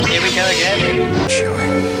again. Chewie,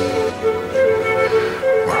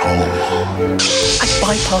 we're home. I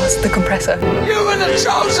bypassed the compressor. You were the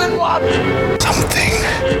chosen one. Something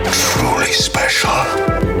truly special.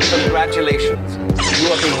 Congratulations. You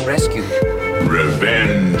are being rescued.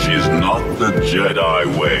 Revenge is not the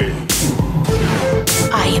Jedi way.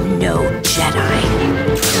 I am no Jedi.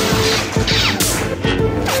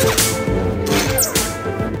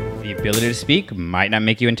 The ability to speak might not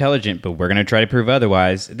make you intelligent, but we're going to try to prove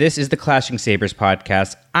otherwise. This is the Clashing Sabers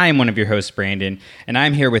podcast. I am one of your hosts, Brandon, and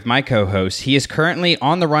I'm here with my co-host. He is currently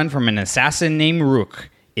on the run from an assassin named Rook.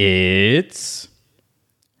 It's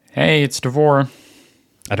Devore.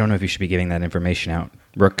 I don't know if you should be giving that information out.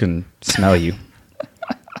 Rook can smell you.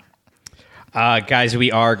 Guys,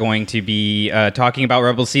 we are going to be talking about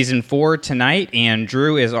Rebels Season 4 tonight, and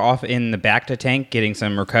Drew is off in the Bacta tank getting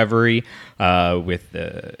some recovery with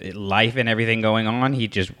life and everything going on. He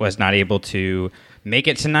just was not able to make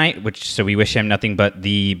it tonight, so we wish him nothing but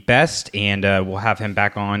the best, and we'll have him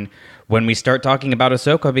back on when we start talking about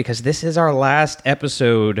Ahsoka, because this is our last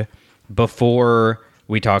episode before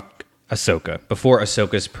we talk Ahsoka, before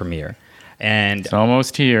Ahsoka's premiere. And It's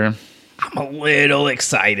almost here. I'm a little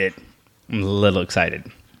excited.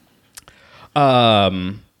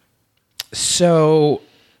 So,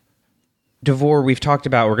 Devore, we're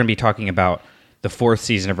going to be talking about the fourth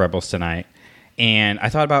season of Rebels tonight. And I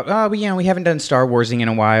thought about, we haven't done Star Warsing in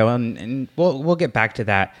a while, and we'll get back to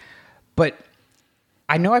that. But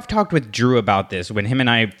I know I've talked with Drew about this when him and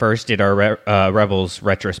I first did our Rebels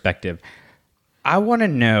retrospective. I want to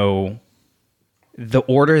know the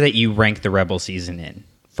order that you rank the Rebel season in,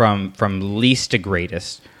 from least to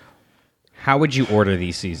greatest. How would you order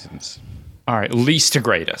these seasons? All right, least to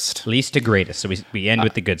greatest. Least to greatest. So we end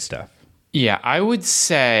with the good stuff. Yeah, I would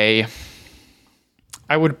say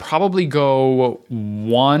I would probably go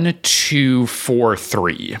 1, 2, 4,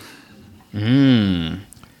 3.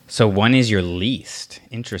 So 1 is your least.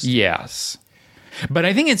 Interesting. Yes. But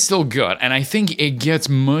I think it's still good, and I think it gets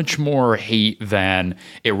much more hate than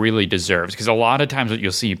it really deserves, because a lot of times what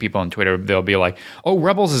you'll see people on Twitter, they'll be like, oh,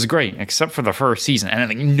 Rebels is great, except for the first season. And I'm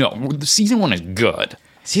like, no, season 1 is good.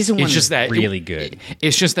 Season 1 it's just is that, really good.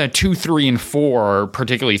 It's just that 2, 3, and 4,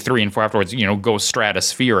 particularly 3 and 4 afterwards, go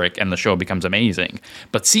stratospheric, and the show becomes amazing.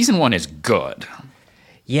 But season 1 is good.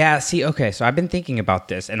 Yeah, see, okay, so I've been thinking about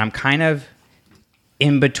this, and I'm kind of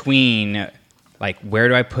in between, like, where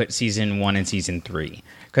do I put season 1 and season 3?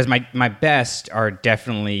 Because my best are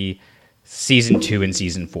definitely season 2 and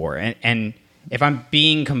season 4. And if I'm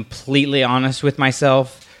being completely honest with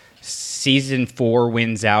myself, season 4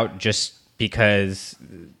 wins out just because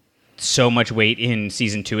so much weight in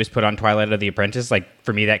season 2 is put on Twilight of the Apprentice. Like,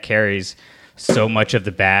 for me, that carries so much of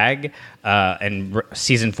the bag. And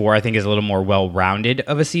season 4, I think, is a little more well-rounded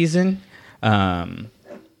of a season.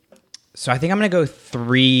 So I think I'm going to go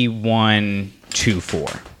 3, 1, 2, 4.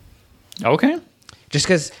 Okay. Just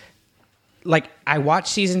because, like, I watched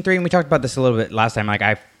season 3, and we talked about this a little bit last time. Like,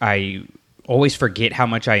 I always forget how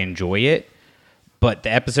much I enjoy it, but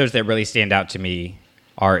the episodes that really stand out to me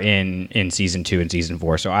are in season 2 and season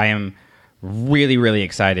 4. So I am really, really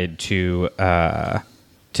excited to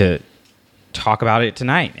talk about it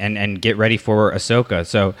tonight and get ready for Ahsoka.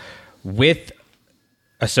 So with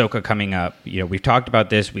Ahsoka coming up, we've talked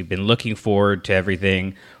about this. We've been looking forward to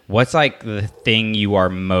everything. What's like the thing you are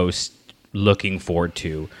most looking forward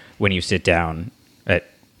to when you sit down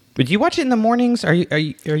do you watch it in the mornings? Are you a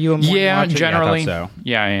morning Yeah, watcher? generally. Yeah, I thought so.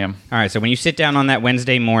 Yeah, I am. All right, so when you sit down on that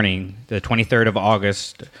Wednesday morning, the 23rd of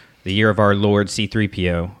August, the year of our Lord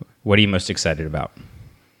C-3PO, what are you most excited about?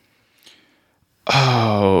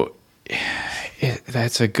 Oh,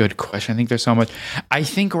 that's a good question. I think there's so much. I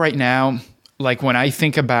think right now, like when I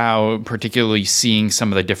think about particularly seeing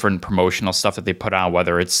some of the different promotional stuff that they put out,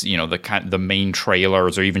 whether it's, the main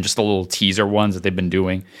trailers or even just the little teaser ones that they've been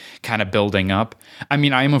doing, kind of building up. I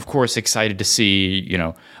mean, I am, of course, excited to see,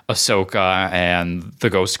 Ahsoka and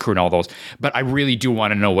the Ghost Crew and all those. But I really do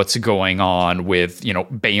want to know what's going on with,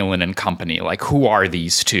 Baylan and company. Like, who are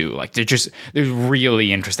these two? Like, they're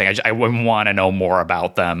really interesting. I want to know more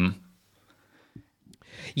about them.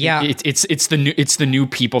 Yeah, it's the new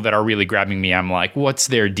people that are really grabbing me. I'm like, what's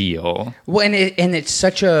their deal? Well, and it's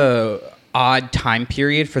such a odd time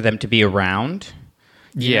period for them to be around.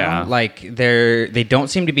 Yeah, like they don't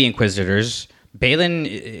seem to be Inquisitors.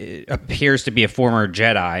 Baylan appears to be a former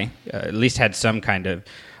Jedi, at least had some kind of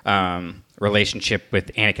relationship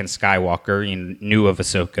with Anakin Skywalker. Knew of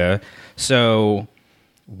Ahsoka. So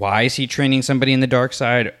why is he training somebody in the dark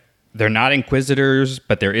side? They're not Inquisitors,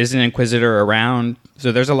 but there is an Inquisitor around.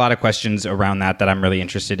 So there's a lot of questions around that I'm really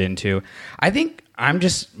interested into. I think I'm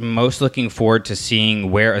just most looking forward to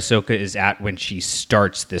seeing where Ahsoka is at when she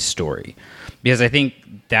starts this story, because I think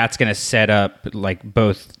that's going to set up, like,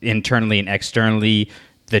 both internally and externally,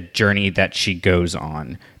 the journey that she goes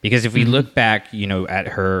on. Because if we look back, you know, at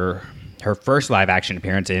her first live action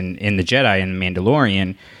appearance in The Jedi and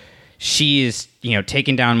Mandalorian, she is, you know,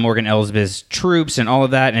 taking down Morgan Elsbeth's troops and all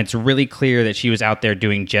of that, and it's really clear that she was out there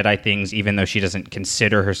doing Jedi things, even though she doesn't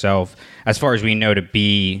consider herself, as far as we know, to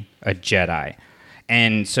be a Jedi.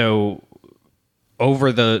 And so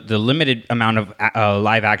over the limited amount of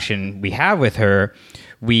live action we have with her,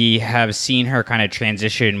 we have seen her kind of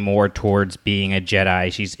transition more towards being a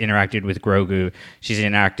Jedi. She's interacted with Grogu. She's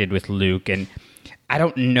interacted with Luke. And I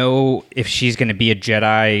don't know if she's going to be a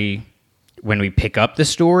Jedi when we pick up the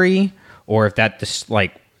story, or if that's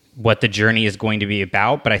like what the journey is going to be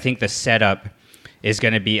about. But I think the setup is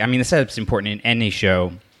going to be, I mean, the setup's important in any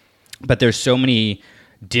show, but there's so many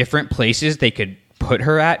different places they could put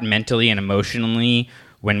her at mentally and emotionally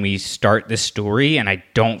when we start this story, and I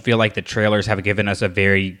don't feel like the trailers have given us a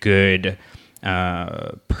very good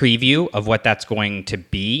preview of what that's going to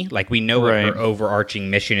be. Like, we know what her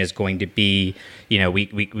overarching mission is going to be. You know, we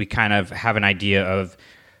kind of have an idea of,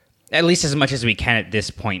 at least as much as we can at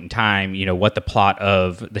this point in time, you know, what the plot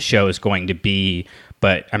of the show is going to be.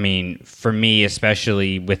 But I mean, for me,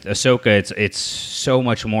 especially with Ahsoka, it's so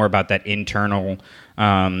much more about that internal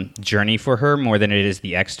journey for her more than it is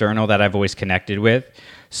the external that I've always connected with.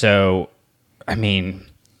 So, I mean,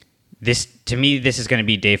 this is going to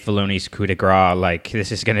be Dave Filoni's coup de grace. Like,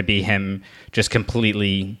 this is going to be him just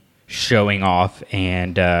completely showing off,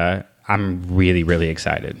 and I'm really, really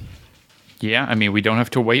excited. Yeah, I mean, we don't have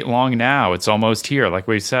to wait long now. It's almost here, like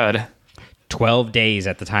we said. 12 days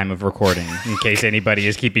at the time of recording, in case anybody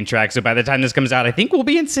is keeping track. So by the time this comes out, I think we'll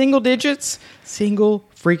be in single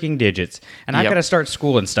freaking digits. And I've got to start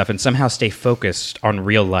school and stuff and somehow stay focused on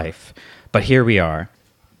real life. But here we are.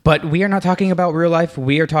 But we are not talking about real life.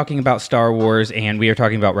 We are talking about Star Wars, and we are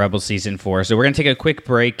talking about Rebels Season 4. So we're going to take a quick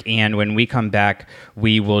break, and when we come back,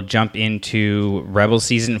 we will jump into Rebels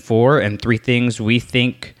Season 4 and 3 things we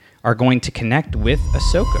think are going to connect with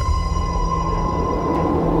Ahsoka.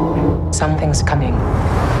 Something's coming.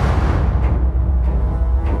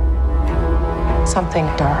 Something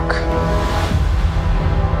dark.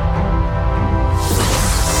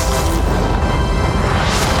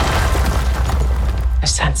 I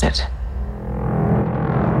sense it.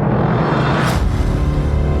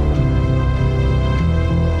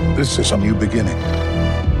 This is a new beginning.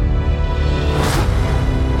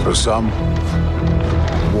 For some,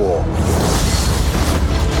 war.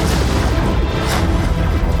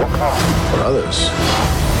 For others,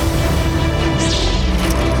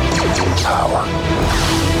 power.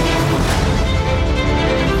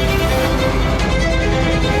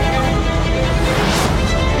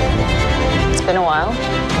 It's been a while.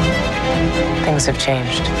 Things have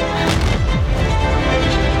changed.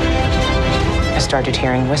 I started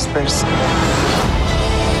hearing whispers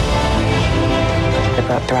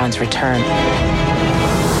about Thrawn's return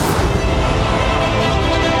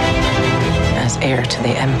as heir to the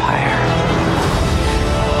Empire.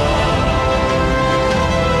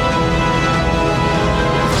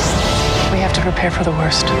 We have to prepare for the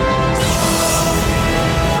worst.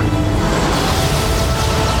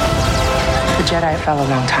 The Jedi fell a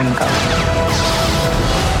long time ago.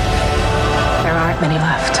 There aren't many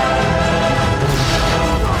left.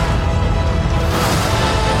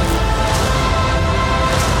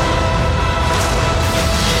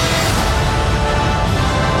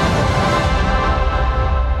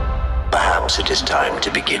 Perhaps it is time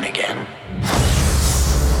to begin again.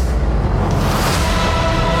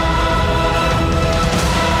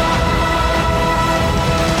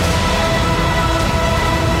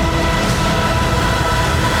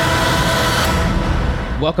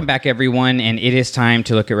 Welcome back, everyone, and it is time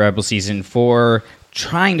to look at Rebel Season 4,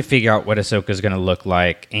 trying to figure out what Ahsoka is going to look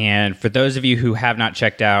like. And for those of you who have not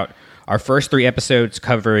checked out our first 3 episodes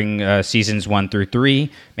covering Seasons 1 through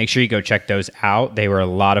 3, make sure you go check those out. They were a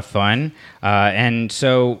lot of fun. And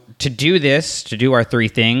so to do our 3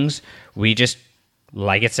 things, we just,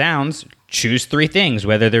 like it sounds, choose 3 things,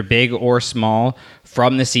 whether they're big or small,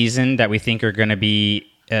 from the season that we think are going to be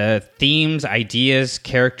themes, ideas,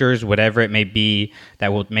 characters, whatever it may be,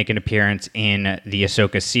 that will make an appearance in the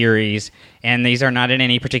Ahsoka series. And these are not in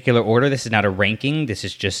any particular order. This is not a ranking. This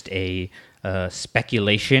is just a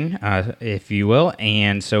speculation, if you will.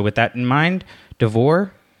 And so with that in mind,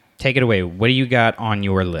 Devore, take it away. What do you got on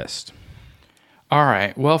your list? All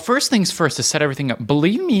right. Well, first things first, to set everything up.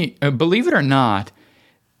 Believe it or not,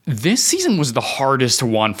 this season was the hardest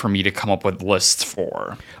one for me to come up with lists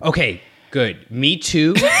for. Okay. Good. Me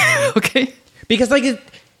too. Okay. Because like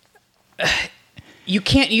you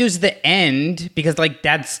can't use the end because like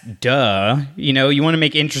that's duh. You know, you want to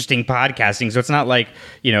make interesting podcasting, so it's not like,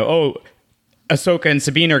 you know, oh, Ahsoka and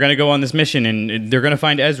Sabine are going to go on this mission and they're going to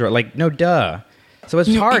find Ezra. Like, no, duh. So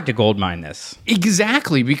it's hard to goldmine this.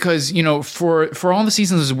 Exactly, because, you know, for all the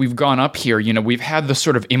seasons as we've gone up here, you know, we've had the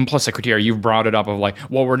sort of implicit criteria. You've brought it up of like,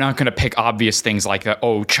 well, we're not going to pick obvious things like,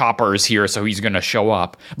 oh, Chopper's here, so he's going to show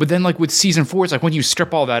up. But then, like, with season 4, it's like when you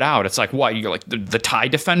strip all that out, it's like, what? You're like the TIE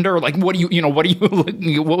Defender? Like, what do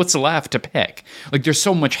you, what's left to pick? Like, there's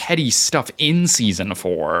so much heady stuff in season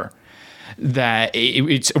 4 that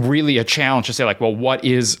it's really a challenge to say, like, well,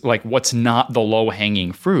 what's not the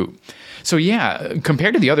low-hanging fruit? So yeah,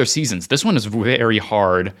 compared to the other seasons, this one is very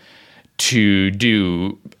hard to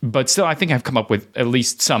do, but still I think I've come up with at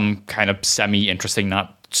least some kind of semi-interesting,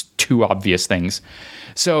 not too obvious things.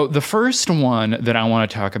 So the first one that I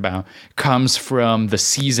want to talk about comes from the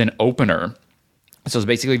season opener. So it's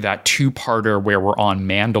basically that two-parter where we're on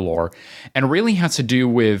Mandalore, and really has to do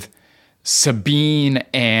with Sabine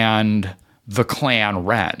and the clan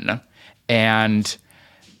Wren. And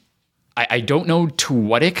I don't know to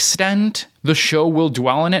what extent the show will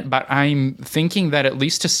dwell on it, but I'm thinking that at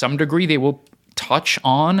least to some degree they will touch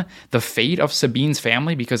on the fate of Sabine's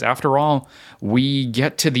family, because after all, we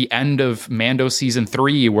get to the end of Mando season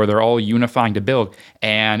 3 where they're all unifying to build,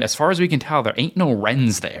 and as far as we can tell, there ain't no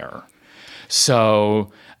Wrens there.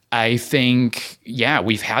 So I think, yeah,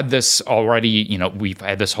 we've had this already, you know, we've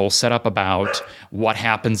had this whole setup about what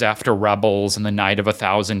happens after Rebels and the Night of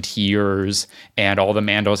 1,000 Tears and all the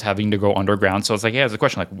Mandos having to go underground. So it's like, yeah, it's a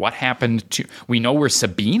question, like, what happened to, we know where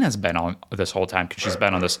Sabine has been on this whole time because she's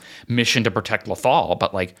been on this mission to protect Lothal,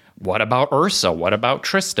 but like, what about Ursa? What about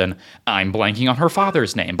Tristan? I'm blanking on her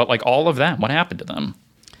father's name, but like all of them, what happened to them?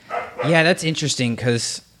 Yeah, that's interesting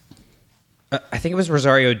because I think it was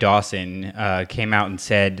Rosario Dawson came out and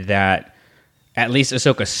said that at least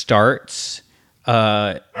Ahsoka starts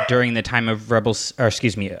during the time of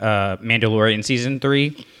Mandalorian season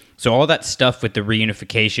 3. So all that stuff with the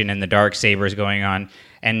reunification and the Darksabers going on,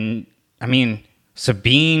 and I mean,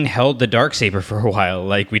 Sabine held the Darksaber for a while.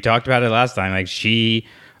 Like we talked about it last time. Like she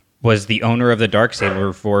was the owner of the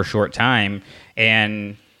Darksaber for a short time,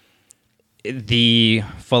 and the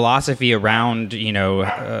philosophy around, you know,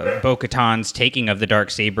 Bo-Katan's taking of the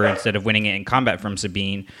Darksaber instead of winning it in combat from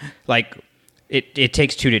Sabine, like it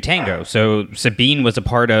takes two to tango. So Sabine was a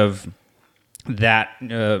part of that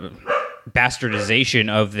bastardization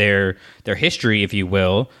of their history, if you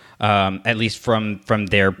will, at least from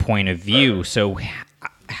their point of view. So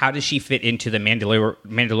how does she fit into the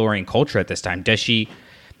Mandalorian culture at this time? Does she,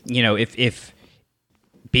 you know, if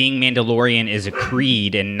being Mandalorian is a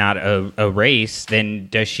creed and not a race, then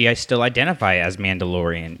does she still identify as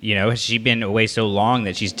Mandalorian? You know, has she been away so long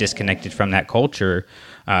that she's disconnected from that culture?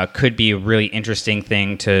 Could be a really interesting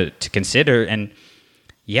thing to consider. And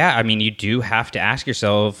yeah, I mean, you do have to ask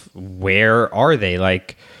yourself, where are they?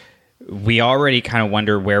 Like, we already kind of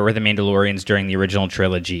wonder, where were the Mandalorians during the original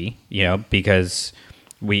trilogy? You know, because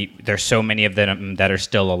there's so many of them that are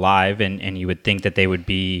still alive, and you would think that they would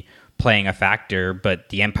be playing a factor, but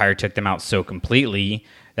the Empire took them out so completely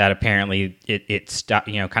that apparently it stopped,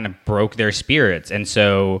 you know, kind of broke their spirits. And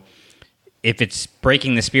so if it's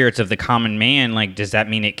breaking the spirits of the common man, like, does that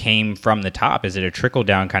mean it came from the top? Is it a trickle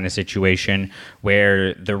down kind of situation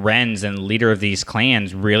where the Wrens and leader of these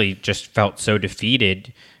clans really just felt so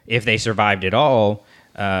defeated, if they survived at all,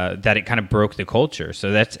 that it kind of broke the culture?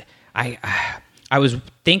 So that's, I was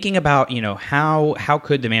thinking about, you know, how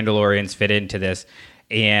could the Mandalorians fit into this?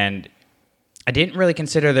 And I didn't really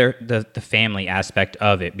consider the family aspect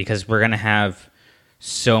of it, because we're going to have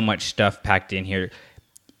so much stuff packed in here.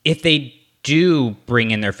 If they do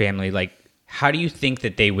bring in their family, like, how do you think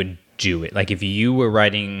that they would do it? Like, if you were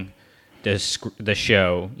writing the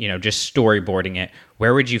show, you know, just storyboarding it,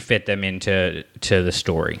 where would you fit them into the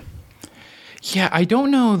story? Yeah, I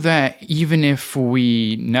don't know that even if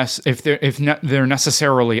they're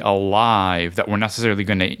necessarily alive, that we're necessarily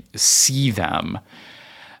going to see them.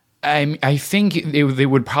 I think they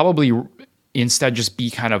would probably instead just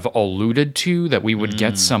be kind of alluded to, that we would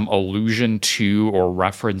get some allusion to or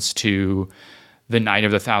reference to the Night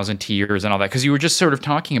of the 1,000 Tears and all that. Because you were just sort of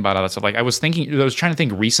talking about all that stuff. Like, I was trying to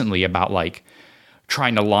think recently about, like,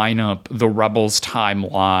 trying to line up the Rebels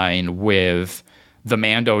timeline with the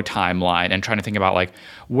Mando timeline, and trying to think about, like,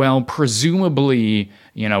 well, presumably,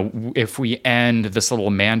 you know, if we end this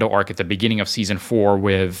little Mando arc at the beginning of season 4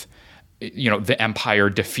 with the Empire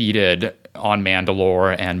defeated on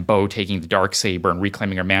Mandalore and Bo taking the Darksaber and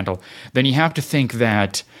reclaiming her mantle, then you have to think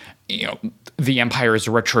that, the Empire's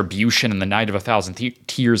retribution in the Night of 1,000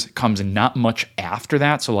 Tears comes not much after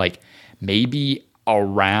that. So, like, maybe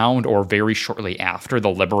around or very shortly after the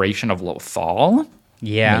liberation of Lothal.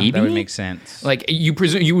 Yeah, maybe? that would make sense. Like,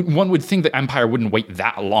 one would think the Empire wouldn't wait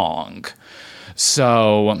that long.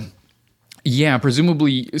 So, yeah,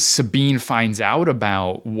 presumably Sabine finds out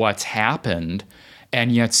about what's happened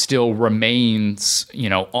and yet still remains,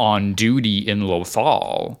 on duty in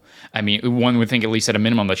Lothal. I mean, one would think, at least at a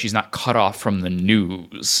minimum, that she's not cut off from the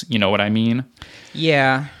news. You know what I mean?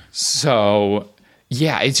 Yeah. So,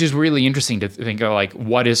 yeah, it's just really interesting to think of, like,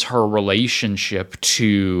 what is her relationship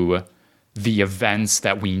to the events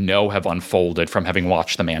that we know have unfolded from having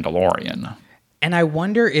watched The Mandalorian. And I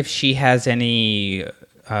wonder if she has any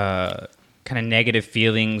kind of negative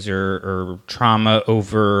feelings or trauma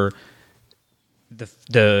over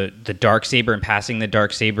the Darksaber and passing the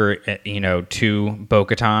Darksaber, to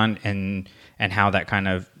Bo-Katan and how that kind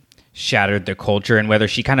of shattered the culture, and whether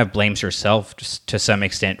she kind of blames herself to some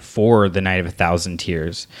extent for the Night of 1,000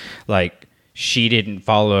 Tears. Like, she didn't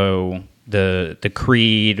follow the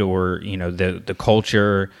creed or the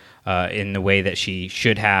culture in the way that she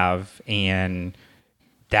should have, and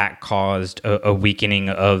that caused a weakening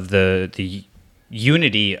of the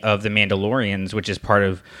unity of the Mandalorians, which is part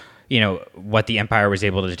of what the Empire was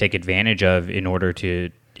able to take advantage of in order to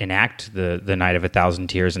enact the Night of 1,000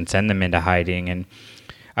 Tears and send them into hiding. And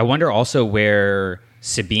I wonder also where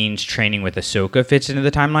Sabine's training with Ahsoka fits into the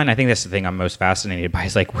timeline. I think that's the thing I'm most fascinated by,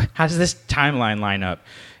 is like, how does this timeline line up?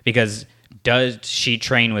 Because does she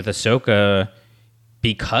train with Ahsoka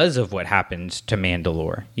because of what happened to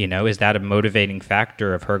Mandalore? Is that a motivating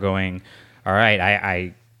factor of her going, all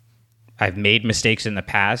right, I've made mistakes in the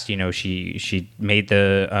past. She made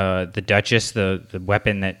the Duchess the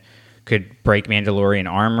weapon that could break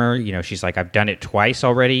Mandalorian armor. She's like, I've done it twice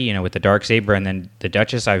already, with the Darksaber, and then the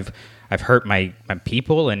Duchess, I've hurt my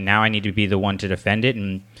people, and now I need to be the one to defend it.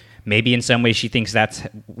 And maybe in some ways she thinks that's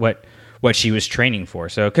what she was training for.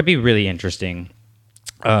 So it could be really interesting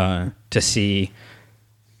to see.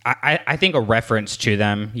 I think a reference to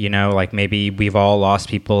them, like maybe we've all lost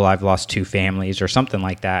people. I've lost 2 families or something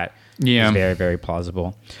like that. Yeah. Is very, very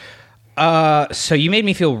plausible. So you made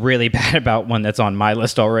me feel really bad about one that's on my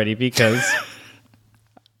list already, because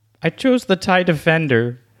I chose the TIE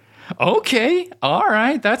Defender. Okay. All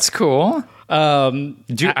right. That's cool. I'm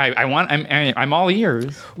all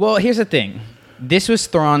ears. Well, here's the thing. This was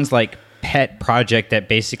Thrawn's pet project that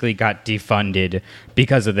basically got defunded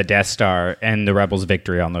because of the Death Star and the Rebels'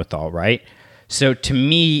 victory on Lothal, right? So to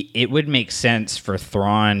me, it would make sense for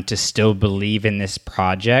Thrawn to still believe in this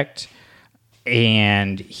project,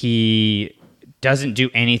 and he doesn't do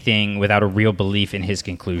anything without a real belief in his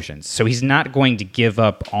conclusions. So he's not going to give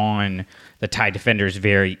up on the TIE Defenders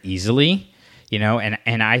very easily,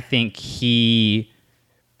 and I think he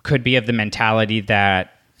could be of the mentality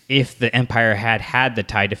that if the Empire had the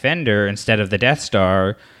TIE Defender instead of the Death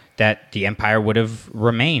Star, that the Empire would have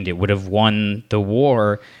remained. It would have won the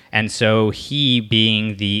war. And so he,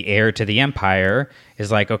 being the heir to the Empire,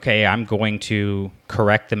 is like, okay, I'm going to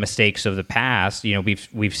correct the mistakes of the past.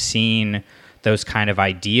 We've seen those kind of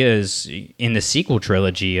ideas in the sequel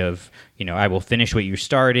trilogy of, I will finish what you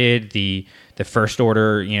started. The First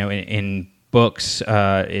Order, in books,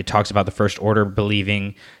 it talks about the First Order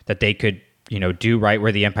believing that they could do right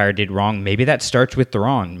where the Empire did wrong. Maybe that starts with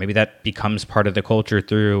Thrawn. Maybe that becomes part of the culture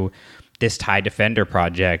through this TIE Defender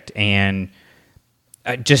project. And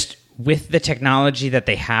just with the technology that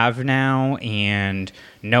they have now, and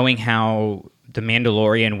knowing how the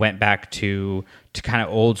Mandalorian went back to kind of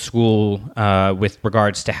old school with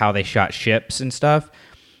regards to how they shot ships and stuff,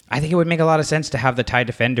 I think it would make a lot of sense to have the TIE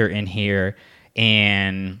Defender in here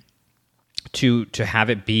and to have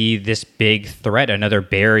it be this big threat, another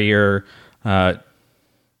barrier of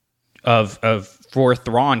for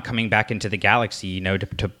Thrawn coming back into the galaxy,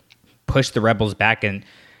 to push the rebels back. And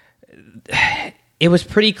it was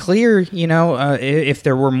pretty clear, if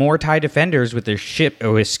there were more TIE Defenders with their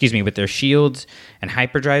with their shields and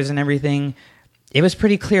hyperdrives and everything, it was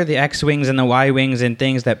pretty clear the X-Wings and the Y-Wings and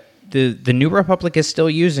things that the New Republic is still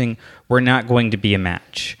using were not going to be a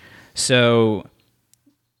match. So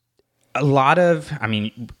a lot of,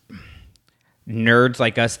 nerds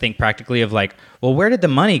like us think practically of well, where did the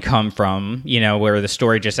money come from? Where the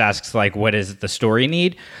story just asks what does the story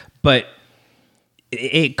need? But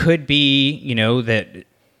it could be, that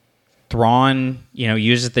Thrawn,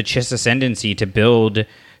 uses the Chiss Ascendancy to build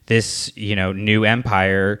this, new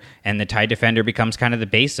empire, and the TIE Defender becomes kind of the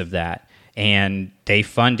base of that. and they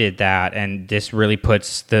funded that, and this really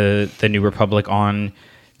puts the New Republic on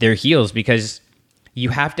their heels because you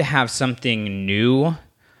have to have something new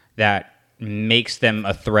that makes them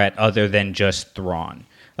a threat other than just Thrawn.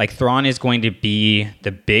 Like, Thrawn is going to be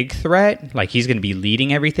the big threat. Like, he's going to be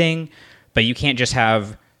leading everything, but you can't just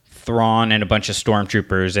have Thrawn and a bunch of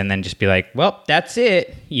stormtroopers and then just be like, well, that's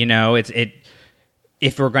it. You know,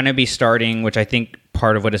 if we're going to be starting, which I think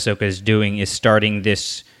part of what Ahsoka is doing is starting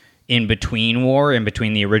this in-between war, in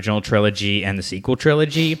between the original trilogy and the sequel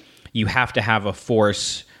trilogy, you have to have a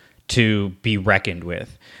force to be reckoned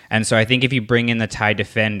with. And so I think if you bring in the TIE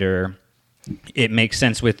Defender, it makes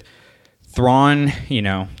sense with Thrawn, you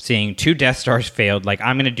know, seeing 2 Death Stars failed, like,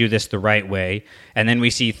 I'm going to do this the right way. And then we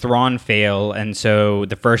see Thrawn fail, and so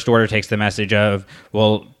the First Order takes the message of,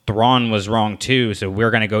 well, Thrawn was wrong too, so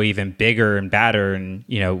we're going to go even bigger and badder, and,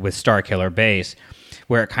 you know, with Starkiller Base,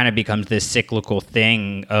 where it kind of becomes this cyclical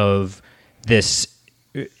thing of this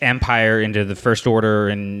Empire into the First Order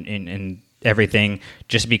and everything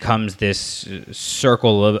just becomes this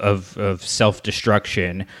circle of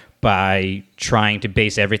self-destruction by trying to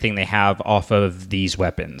base everything they have off of these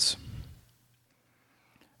weapons.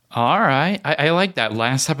 All right. I like that.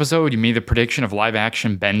 Last episode, you made the prediction of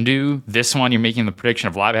live-action Bendu. This one, you're making the prediction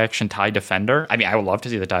of live-action TIE Defender. I mean, I would love to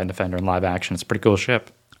see the TIE Defender in live action. It's a pretty cool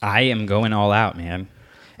ship. I am going all out, man.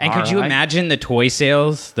 And could you imagine the toy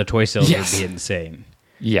sales? The toy sales Yes. would be insane.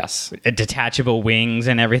 Yes. Detachable wings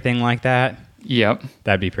and everything like that. Yep.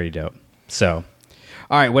 That'd be pretty dope. So,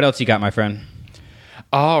 all right, what else you got, my friend?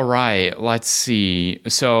 All right, let's see.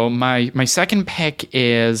 So my second pick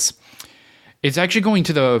is, it's actually going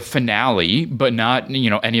to the finale, but not, you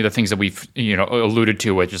know, any of the things that we've, you know, alluded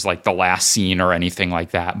to, which is like the last scene or anything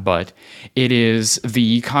like that. But it is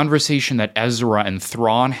the conversation that Ezra and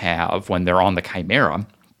Thrawn have when they're on the Chimera.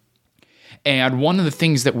 And one of the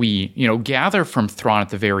things that we, you know, gather from Thrawn at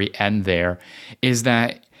the very end there is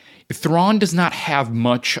that Thrawn does not have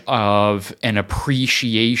much of an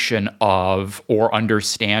appreciation of or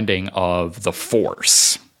understanding of the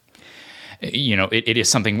Force. You know, it is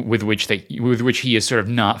something with which he is sort of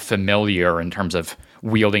not familiar in terms of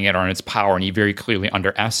wielding it or its power, and he very clearly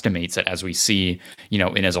underestimates it, as we see, you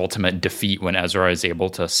know, in his ultimate defeat when Ezra is able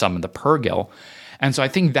to summon the Purrgil. And so I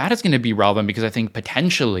think that is going to be relevant because I think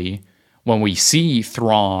potentially when we see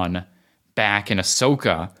Thrawn back in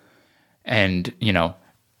Ahsoka and, you know,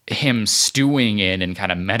 him stewing in and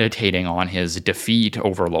kind of meditating on his defeat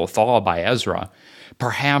over Lothal by Ezra,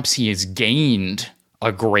 perhaps he has gained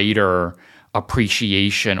a greater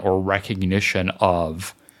appreciation or recognition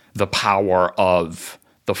of the power of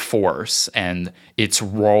the Force and its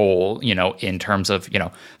role, you know, in terms of, you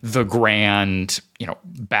know, the grand, you know,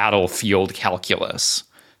 battlefield calculus.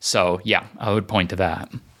 So, yeah, I would point to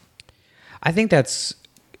that. I think that's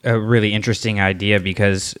a really interesting idea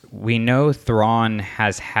because we know Thrawn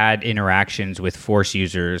has had interactions with Force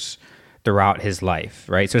users throughout his life,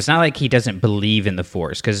 right? So it's not like he doesn't believe in the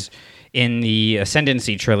Force, because in the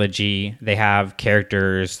Ascendancy trilogy, they have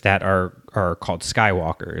characters that are called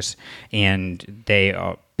Skywalkers, and they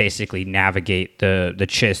basically navigate the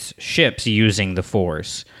ships using the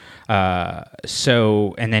Force.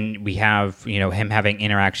 And then we have, you know, him having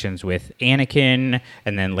interactions with Anakin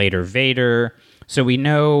and then later Vader. So we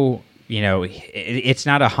know, you know, it's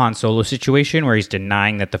not a Han Solo situation where he's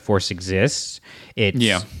denying that the Force exists. It's,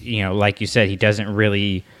 you know, like you said, he doesn't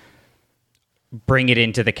really bring it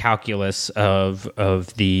into the calculus of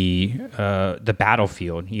the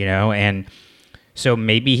battlefield, you know, and so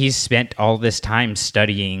maybe he's spent all this time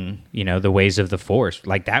studying, you know, the ways of the Force.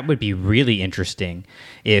 Like, that would be really interesting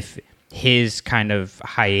if his kind of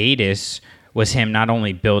hiatus was him not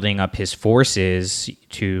only building up his forces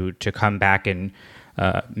to come back and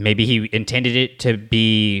maybe he intended it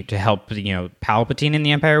to help, you know, Palpatine and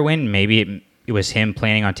the Empire win. Maybe it was him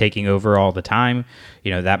planning on taking over all the time.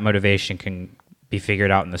 You know, that motivation can be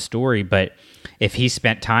figured out in the story. But if he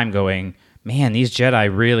spent time going, man, these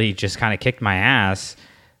Jedi really just kind of kicked my ass,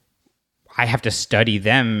 I have to study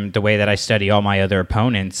them the way that I study all my other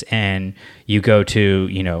opponents. And you go to,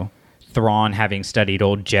 you know, Thrawn having studied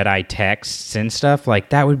old Jedi texts and stuff, like,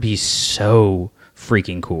 that would be so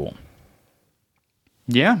freaking cool.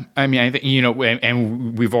 Yeah, I mean, I think, you know,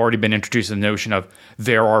 and we've already been introduced to the notion of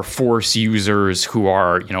there are Force users who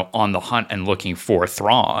are, you know, on the hunt and looking for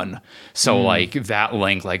Thrawn. So, like, that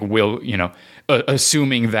link, like, will, you know,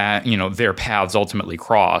 assuming that, you know, their paths ultimately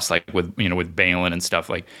cross, like with, you know, with Balin and stuff,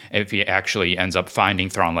 like, if he actually ends up finding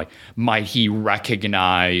Thrawn, like, might he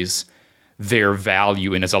recognize their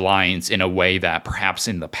value in his alliance in a way that perhaps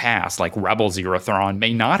in the past, like Rebels era Thrawn,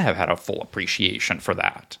 may not have had a full appreciation for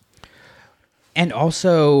that. And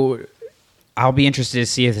also, I'll be interested to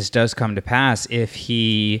see if this does come to pass, if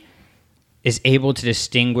he is able to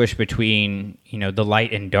distinguish between, the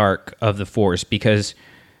light and dark of the Force, because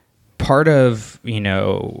part of,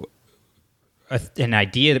 an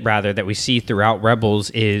idea rather that we see throughout Rebels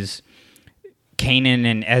is Kanan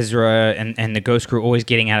and Ezra and the Ghost Crew always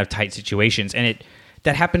getting out of tight situations. And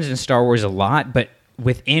that happens in Star Wars a lot, but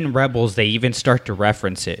within Rebels, they even start to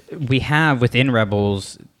reference it. We have within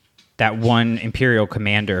Rebels that one Imperial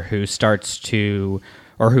commander who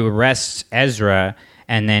who arrests Ezra,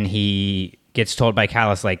 and then he gets told by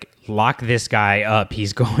Callus, lock this guy up.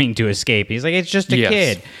 He's going to escape. He's like, it's just a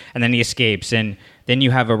kid. And then he escapes. And then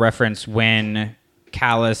you have a reference when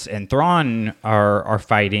Callus and Thrawn are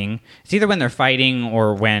fighting. It's either when they're fighting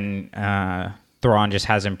or when Thrawn just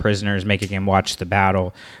has him prisoners, making him watch the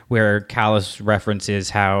battle, where Callus references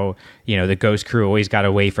how, the Ghost Crew always got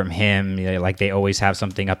away from him, like they always have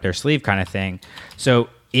something up their sleeve kind of thing. So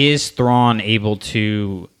is Thrawn able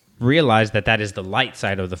to realize that is the light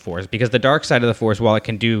side of the Force? Because the dark side of the Force, while it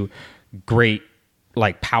can do great,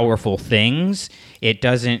 powerful things,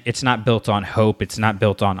 it's not built on hope, it's not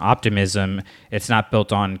built on optimism, it's not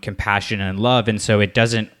built on compassion and love, and so it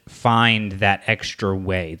doesn't find that extra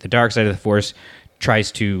way. The dark side of the Force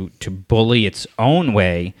tries to bully its own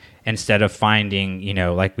way instead of finding,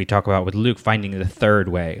 like we talk about with Luke, finding the third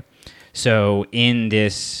way. So in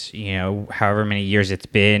this, however many years it's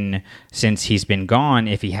been since he's been gone,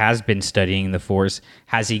 if he has been studying the Force,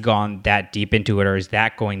 has he gone that deep into it, or is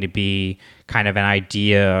that going to be kind of an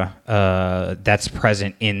idea that's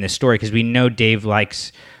present in this story? Because we know Dave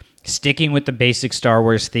likes sticking with the basic Star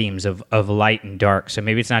Wars themes of light and dark. So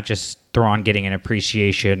maybe it's not just Thrawn getting an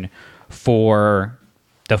appreciation for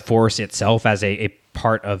the Force itself as a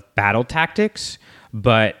part of battle tactics,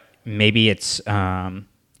 but maybe it's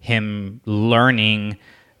him learning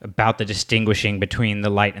about the distinguishing between the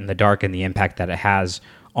light and the dark and the impact that it has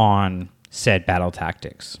on said battle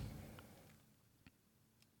tactics.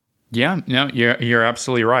 Yeah, no, you're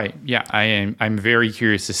absolutely right. Yeah, I'm very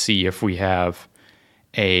curious to see if we have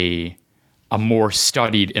a more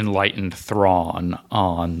studied, enlightened Thrawn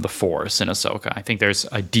on the Force in Ahsoka. I think there's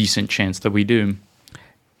a decent chance that we do.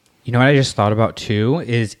 You know what I just thought about too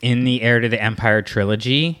is in the Heir to the Empire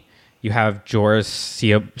trilogy, you have Jorah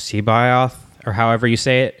C'baoth, or however you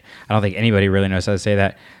say it. I don't think anybody really knows how to say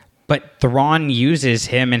that. But Thrawn uses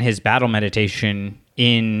him in his battle meditation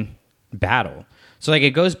in battle. So it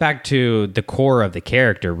goes back to the core of the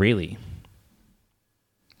character, really.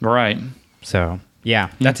 Right. So, yeah,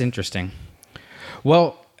 that's interesting.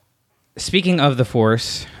 Well, speaking of the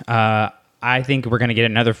Force, I think we're going to get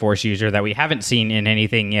another Force user that we haven't seen in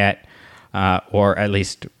anything yet, or at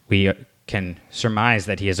least we can surmise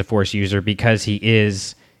that he is a Force user because he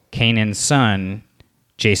is Kanan's son,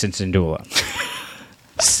 Jason Syndulla.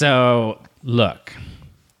 So, look,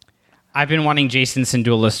 I've been wanting Jason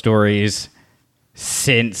Syndulla stories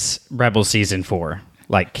since Rebel Season 4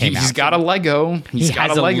 came out. He's got a Lego. He's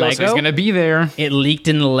got a Lego, so he's going to be there. It leaked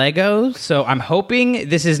in the Lego, so I'm hoping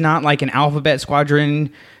this is not like an Alphabet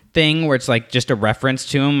Squadron thing where it's just a reference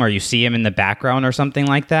to him or you see him in the background or something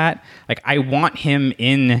like that. I want him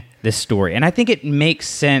in this story. And I think it makes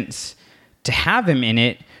sense to have him in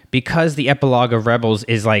it because the epilogue of Rebels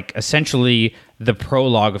is essentially the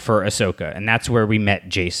prologue for Ahsoka. And that's where we met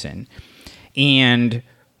Jason. And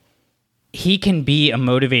he can be a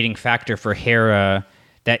motivating factor for Hera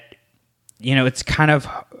that, it's kind of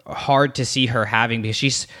hard to see her having because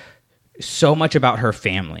she's so much about her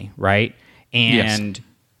family, right? And yes.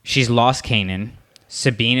 She's lost Kanan.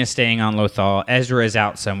 Sabine is staying on Lothal. Ezra is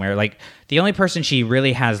out somewhere. The only person she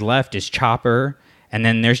really has left is Chopper, and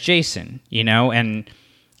then there's Jason, And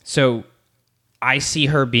so I see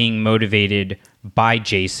her being motivated by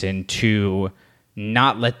Jason to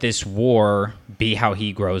not let this war be how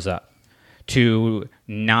he grows up, to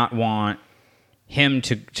not want him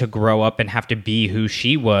to grow up and have to be who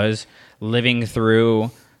she was, living through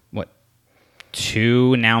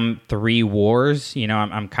 2, now 3 wars.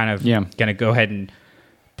 I'm kind of going to go ahead and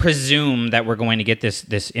presume that we're going to get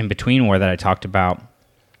this in-between war that I talked about.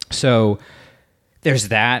 So there's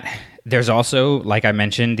that. There's also, like I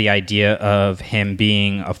mentioned, the idea of him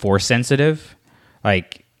being a Force sensitive.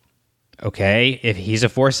 Okay, if he's a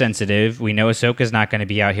Force sensitive, we know Ahsoka's not going to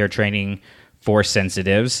be out here training Force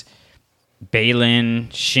sensitives.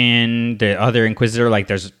 Baylan, Shin, the other Inquisitor,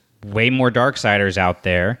 there's way more Darksiders out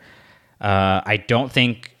there. I don't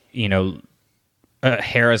think,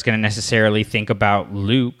 Hera's going to necessarily think about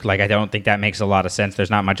Luke. I don't think that makes a lot of sense.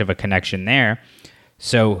 There's not much of a connection there.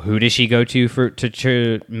 So who does she go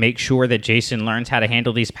to make sure that Jason learns how to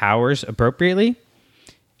handle these powers appropriately?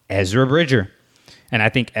 Ezra Bridger. And I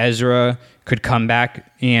think Ezra could come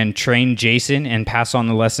back and train Jason and pass on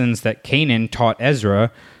the lessons that Kanan taught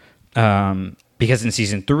Ezra. Because in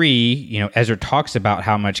season 3, Ezra talks about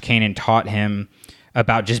how much Kanan taught him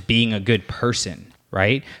about just being a good person,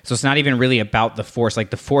 right? So it's not even really about the Force. Like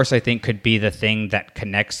the Force, I think, could be the thing that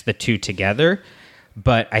connects the two together.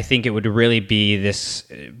 But I think it would really be this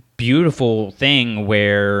beautiful thing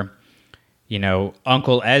where,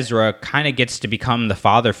 Uncle Ezra kind of gets to become the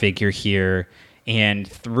father figure here. And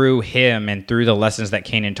through him and through the lessons that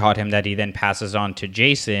Kanan taught him that he then passes on to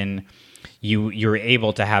Jason, you're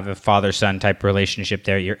able to have a father-son type relationship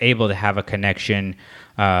there. You're able to have a connection,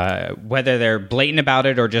 whether they're blatant about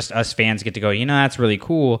it or just us fans get to go, that's really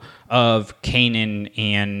cool, of Kanan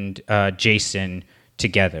and Jason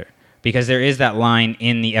together. Because there is that line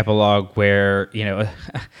in the epilogue where,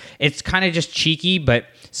 it's kind of just cheeky, but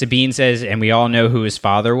Sabine says, and we all know who his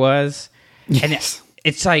father was. Yes. And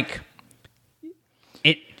it's like,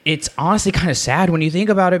 it's honestly kind of sad when you think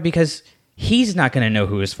about it, because he's not going to know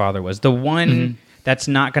who his father was. The one that's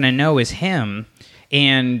not going to know is him.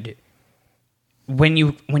 And when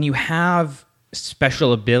you have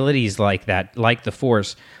special abilities like that, like the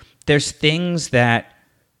Force, there's things that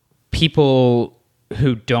people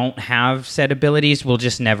who don't have said abilities will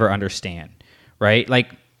just never understand, right? Like,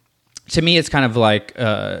 to me, it's kind of like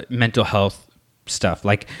mental health stuff.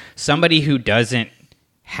 Like, somebody who doesn't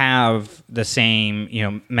have the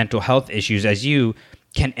same, mental health issues as you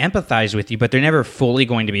can empathize with you, but they're never fully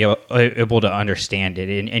going to be able to understand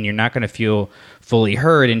it. And you're not going to feel fully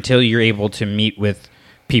heard until you're able to meet with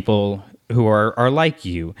people who are like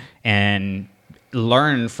you and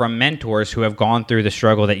learn from mentors who have gone through the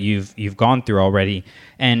struggle that you've gone through already.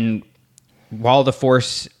 And while the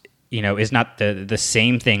Force, is not the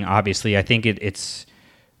same thing, obviously, I think it's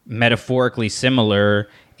metaphorically similar.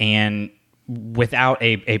 And without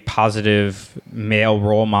a positive male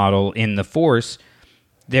role model in the Force,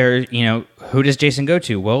 there, who does Jason go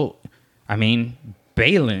to? Well, I mean,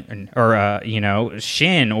 Balin or,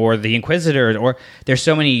 Shin or the Inquisitor, or there's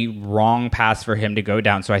so many wrong paths for him to go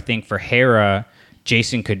down. So I think for Hera,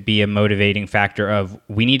 Jason could be a motivating factor of,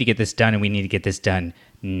 we need to get this done and we need to get this done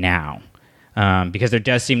now. Because there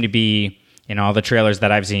does seem to be, in all the trailers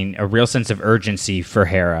that I've seen, a real sense of urgency for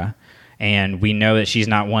Hera. And we know that she's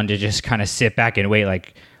not one to just kind of sit back and wait.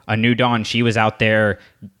 Like A New Dawn, she was out there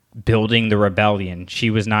building the rebellion. She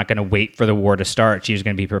was not going to wait for the war to start. She was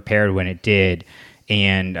going to be prepared when it did.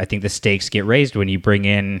 And I think the stakes get raised when you bring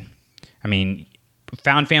in,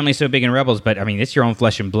 found family so big in Rebels, but it's your own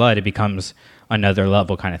flesh and blood. It becomes another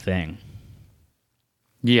level kind of thing.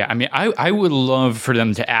 Yeah, I would love for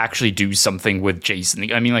them to actually do something with Jason.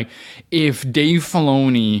 If Dave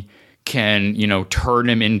Filoni can, turn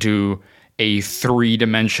him into a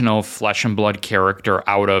 3-dimensional flesh and blood character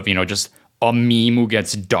out of, just a meme who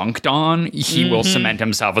gets dunked on, he will cement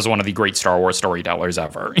himself as one of the great Star Wars storytellers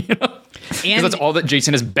ever. Because that's all that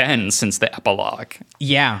Jason has been since the epilogue.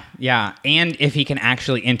 Yeah. And if he can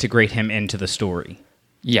actually integrate him into the story.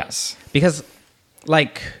 Yes. Because,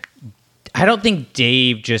 I don't think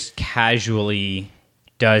Dave just casually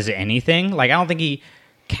does anything. I don't think he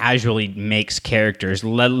casually makes characters,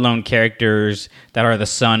 let alone characters that are the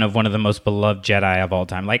son of one of the most beloved Jedi of all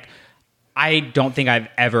time. I don't think I've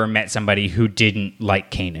ever met somebody who didn't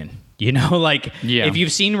like Kanan. If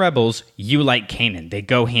you've seen Rebels, you like Kanan. They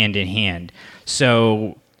go hand in hand.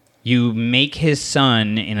 So you make his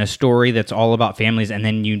son in a story that's all about families, and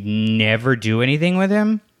then you never do anything with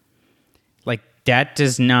him? That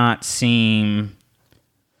does not seem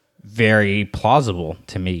very plausible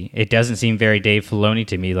to me. It doesn't seem very Dave Filoni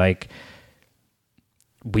to me.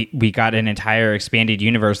 We got an entire expanded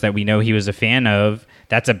universe that we know he was a fan of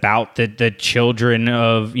that's about the children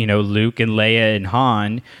of, Luke and Leia and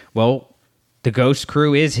Han. Well, the Ghost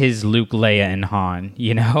Crew is his Luke, Leia, and Han,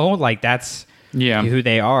 that's who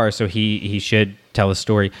they are. So he should tell a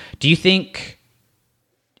story.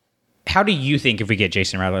 How do you think if we get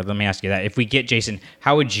Jason, rather, let me ask you that. If we get Jason,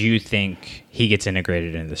 how would you think he gets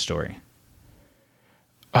integrated into the story?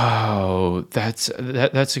 Oh, that's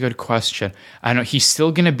a good question. I know he's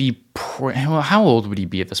still going to be, how old would he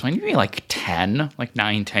be at this point? He'd be 10,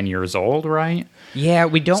 9, 10 years old, right? Yeah,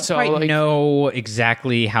 we don't quite know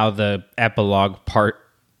exactly how the epilogue part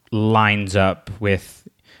lines up with,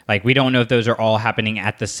 we don't know if those are all happening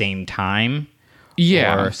at the same time.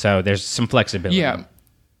 Yeah. So there's some flexibility. Yeah.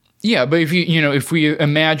 Yeah, but if if we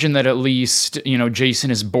imagine that at least,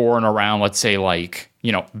 Jason is born around, let's say,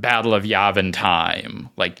 Battle of Yavin time,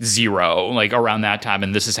 0, around that time,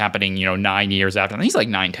 and this is happening, 9 years after, and he's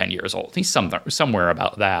 9, 10 years old. He's somewhere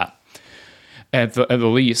about that. at the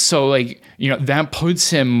least. So like, that puts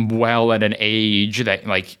him well at an age that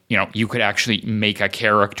like, you could actually make a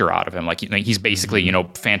character out of him. Like he's basically,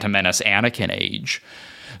 Phantom Menace Anakin age.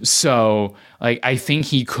 So like, I think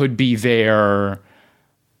he could be there,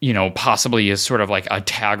 possibly as sort of like a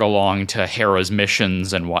tag along to Hera's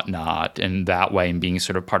missions and whatnot, and that way, and being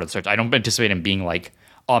sort of part of the search. I don't anticipate him being like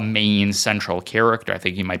a main central character. I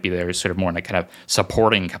think he might be there sort of more in a kind of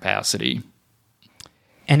supporting capacity.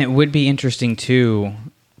 And it would be interesting too,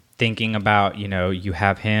 thinking about, you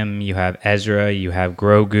have him, you have Ezra, you have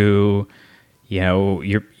Grogu,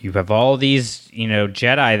 you have all these,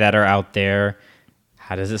 Jedi that are out there.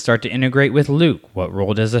 How does it start to integrate with Luke? What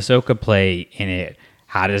role does Ahsoka play in it?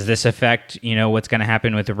 How does this affect, what's going to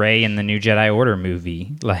happen with Rey in the new Jedi Order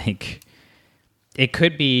movie? Like, it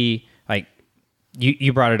could be like,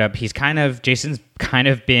 you brought it up. Jason's kind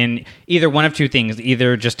of been either one of two things,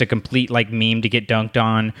 either just a complete like meme to get dunked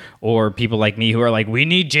on, or people like me who are like, we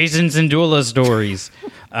need Jason Syndulla stories.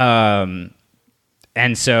 And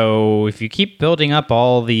so if you keep building up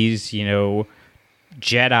all these,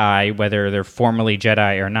 Jedi, whether they're formally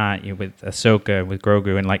Jedi or not, with Ahsoka, with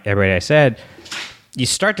Grogu, and like everybody I said, you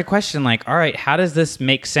start to question like, all right, how does this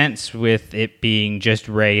make sense with it being just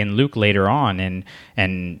Rey and Luke later on? And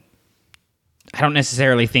I don't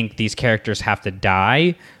necessarily think these characters have to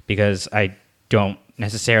die, because I don't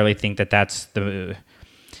necessarily think that's the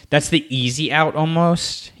easy out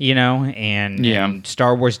almost, and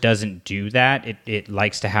Star Wars doesn't do that. It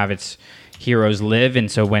likes to have its heroes live, and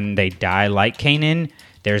so when they die like Kanan,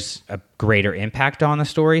 there's a greater impact on the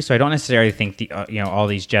story. So I don't necessarily think all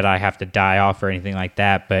these Jedi have to die off or anything like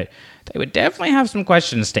that, but they would definitely have some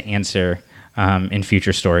questions to answer in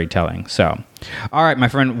future storytelling. So, all right, my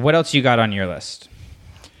friend, what else you got on your list?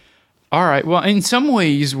 All right. Well, in some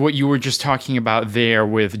ways, what you were just talking about there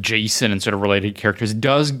with Jason and sort of related characters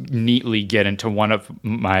does neatly get into one of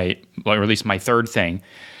my, or at least my third thing,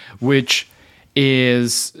 which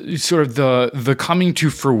is sort of the coming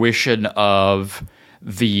to fruition of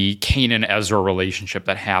the Kanan Ezra relationship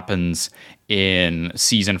that happens in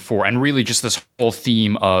season 4, and really just this whole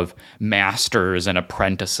theme of masters and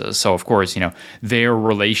apprentices. So of course, their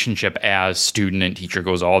relationship as student and teacher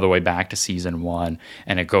goes all the way back to season 1,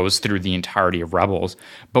 and it goes through the entirety of Rebels.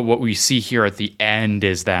 But what we see here at the end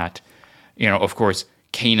is that, of course,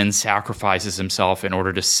 Kanan sacrifices himself in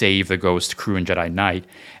order to save the Ghost crew and Jedi Knight.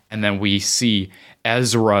 And then we see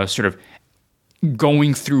Ezra sort of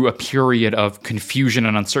going through a period of confusion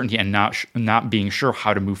and uncertainty and not being sure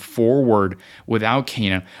how to move forward without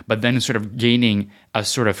Kanan, but then sort of gaining a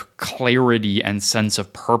sort of clarity and sense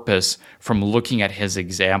of purpose from looking at his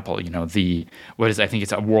example. I think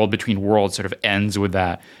it's A World Between Worlds sort of ends with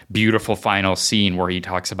that beautiful final scene where he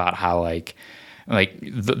talks about how like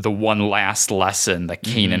the one last lesson that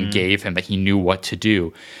Kanan gave him, that he knew what to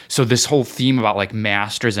do. So this whole theme about like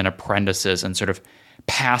masters and apprentices and sort of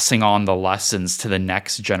passing on the lessons to the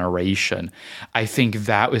next generation, I think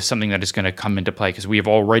that was something that is going to come into play, because we have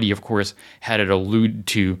already, of course, had it alluded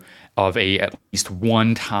to of at least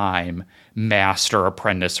one time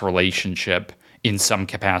master-apprentice relationship in some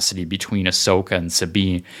capacity between Ahsoka and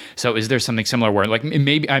Sabine. So is there something similar where, like,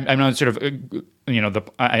 maybe I'm not sort of,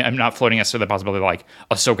 I'm not floating us to the possibility like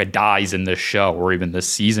Ahsoka dies in this show or even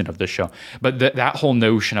this season of the show, but that whole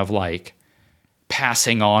notion of like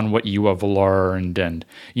passing on what you have learned. And,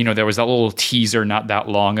 there was that little teaser not that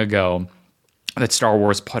long ago that Star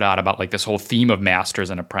Wars put out about like this whole theme of masters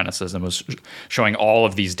and apprentices, and was showing all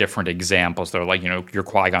of these different examples. They're like, your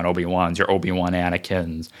Qui-Gon Obi-Wans, your Obi-Wan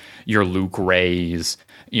Anakins, your Luke Reys,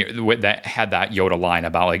 that had that Yoda line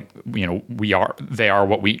about like, we are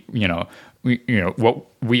what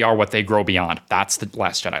they grow beyond. That's the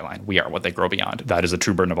Last Jedi line. We are what they grow beyond. That is a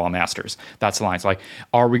true burden of all masters. That's the line. It's like,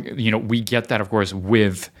 are we, we get that, of course,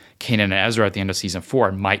 with Kanan and Ezra at the end of season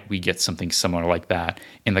 4. Might we get something similar like that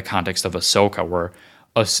in the context of Ahsoka, where,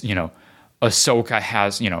 Ahsoka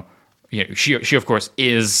has, she of course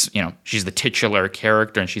is, she's the titular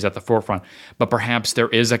character and she's at the forefront, but perhaps there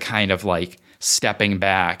is a kind of like stepping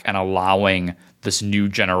back and allowing this new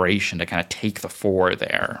generation to kind of take the fore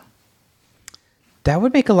there. That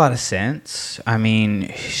would make a lot of sense. I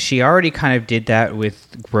mean, she already kind of did that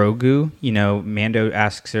with Grogu. Mando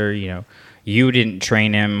asks her, you didn't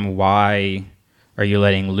train him. Why are you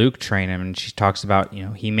letting Luke train him? And she talks about,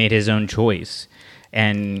 he made his own choice.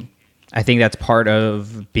 And I think that's part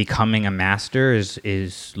of becoming a master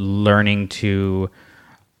is learning to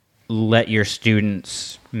let your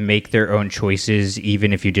students make their own choices,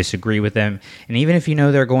 even if you disagree with them. And even if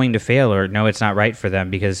they're going to fail or no, it's not right for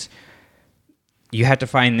them, because you have to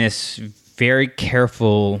find this very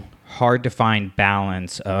careful, hard to find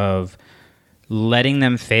balance of letting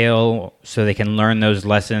them fail so they can learn those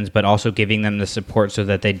lessons, but also giving them the support so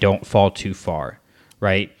that they don't fall too far,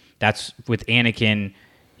 right? That's with Anakin,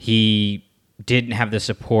 he didn't have the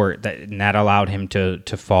support and that allowed him to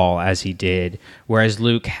fall as he did, whereas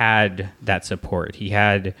Luke had that support. He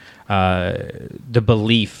had the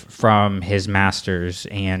belief from his masters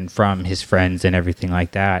and from his friends and everything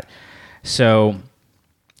like that. So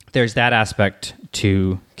there's that aspect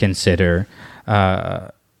to consider.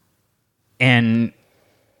 And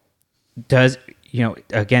does,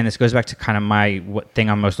 again, this goes back to kind of what thing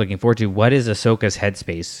I'm most looking forward to. What is Ahsoka's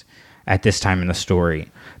headspace at this time in the story?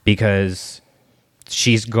 Because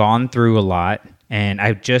she's gone through a lot, and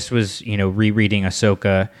I just was, rereading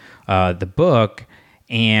Ahsoka, the book,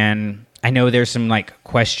 and I know there's some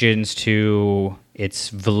questions to its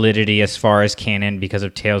validity as far as canon because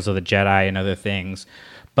of Tales of the Jedi and other things.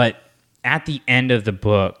 But at the end of the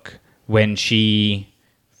book, when she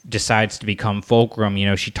decides to become Fulcrum,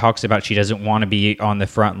 she talks about she doesn't want to be on the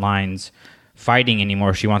front lines fighting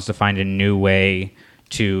anymore. She wants to find a new way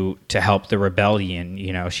to help the rebellion.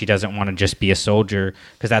 She doesn't want to just be a soldier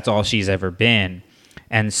because that's all she's ever been.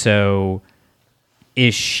 And so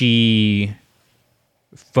is she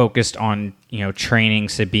focused on, training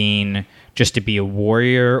Sabine just to be a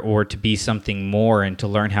warrior or to be something more and to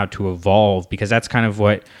learn how to evolve? Because that's kind of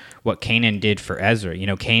what Kanan did for Ezra.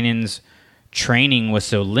 Kanan's training was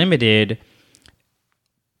so limited.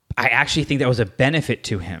 I actually think that was a benefit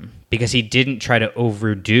to him because he didn't try to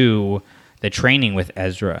overdo the training with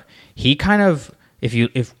Ezra. He kind of,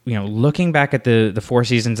 if looking back at the 4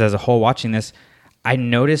 seasons as a whole, watching this, I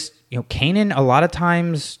noticed, Kanan a lot of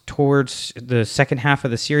times towards the second half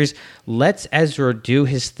of the series lets Ezra do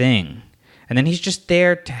his thing. And then he's just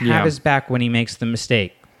there to have his back when he makes the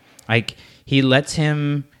mistake. He lets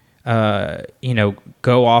him,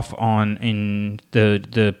 go off in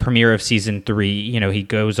the premiere of season 3. He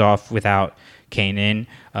goes off without Kanan,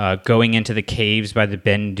 going into the caves by the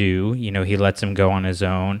Bendu. He lets him go on his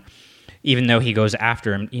own, even though he goes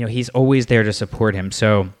after him. He's always there to support him.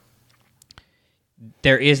 So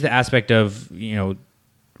there is the aspect of,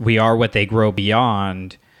 we are what they grow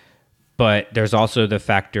beyond, but there's also the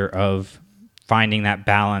factor of finding that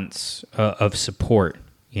balance of support,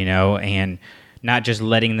 and not just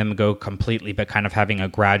letting them go completely, but kind of having a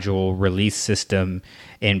gradual release system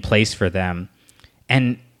in place for them.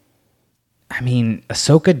 And I mean,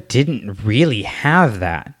 Ahsoka didn't really have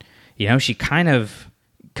that. She kind of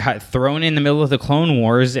got thrown in the middle of the Clone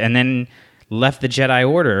Wars and then left the Jedi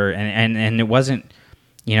Order. And it wasn't,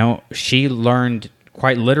 she learned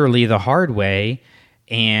quite literally the hard way.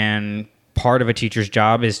 And part of a teacher's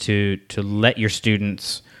job is to let your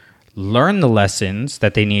students learn the lessons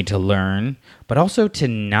that they need to learn, but also to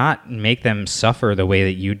not make them suffer the way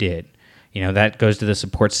that you did. That goes to the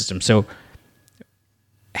support system. So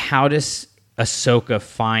how does Ahsoka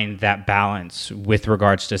find that balance with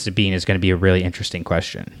regards to Sabine is going to be a really interesting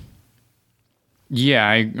question. Yeah,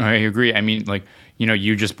 I agree. I mean,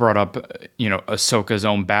 you just brought up, Ahsoka's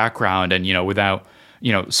own background, and, without,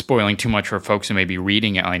 spoiling too much for folks who may be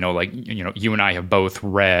reading it. I know, you and I have both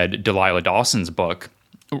read Delilah Dawson's book,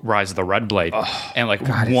 Rise of the Red Blade. Oh, and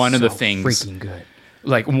God, one of the things freaking good.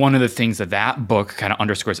 One of the things that book kind of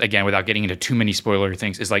underscores, again, without getting into too many spoiler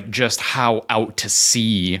things, is just how out to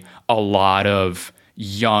sea a lot of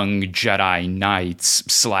young Jedi Knights /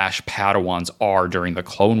 Padawans are during the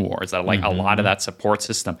Clone Wars. That a lot of that support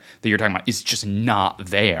system that you're talking about is just not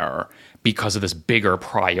there because of this bigger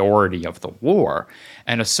priority of the war.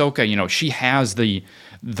 And Ahsoka, she has the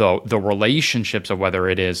relationships of whether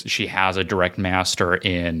it is she has a direct master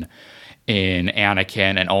in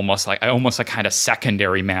Anakin and almost like kind of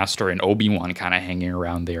secondary master in Obi-Wan kind of hanging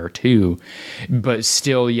around there too. But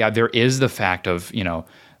still, there is the fact of,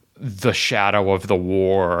 the shadow of the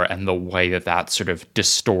war and the way that sort of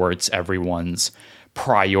distorts everyone's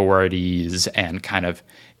priorities and kind of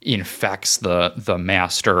infects the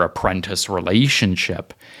master-apprentice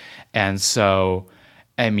relationship. And so,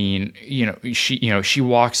 I mean, she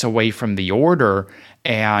walks away from the Order,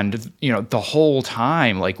 and the whole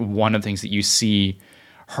time, one of the things that you see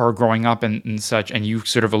her growing up and such, and you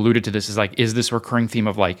sort of alluded to this, is this recurring theme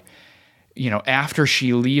of after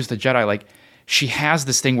she leaves the Jedi, she has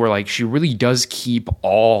this thing where she really does keep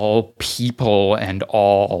all people and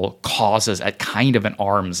all causes at kind of an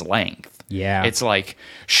arm's length. Yeah. It's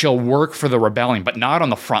she'll work for the rebellion, but not on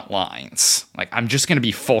the front lines. I'm just going to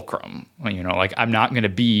be Fulcrum. I'm not going to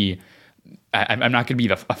be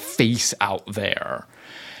a face out there.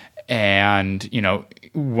 And,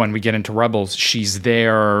 when we get into Rebels, she's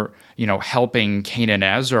there, helping Kanan and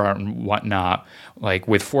Ezra and whatnot, like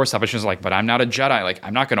with Force stuff. She's like, but I'm not a Jedi. Like,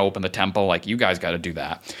 I'm not going to open the temple. Like, you guys got to do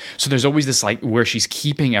that. So there's always this, like, where she's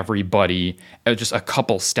keeping everybody just a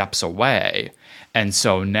couple steps away. And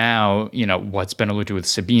so now, what's been alluded to with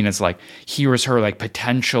Sabine is like, here's her, like,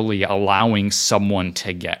 potentially allowing someone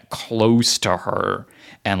to get close to her.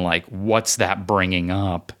 And, like, what's that bringing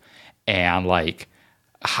up? And, like,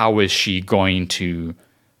 how is she going to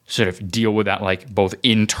sort of deal with that, like, both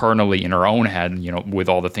internally in her own head, with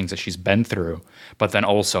all the things that she's been through, but then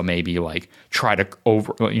also maybe, like, try to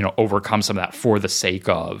overcome some of that for the sake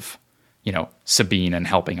of, Sabine and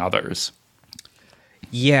helping others.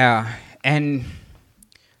 Yeah. And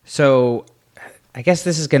so I guess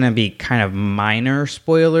this is going to be kind of minor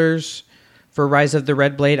spoilers for Rise of the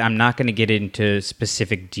Red Blade. I'm not going to get into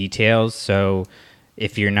specific details. So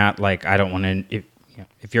if you're not like, I don't want to,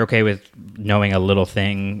 if you're okay with knowing a little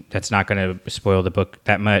thing that's not going to spoil the book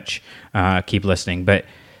that much, keep listening. But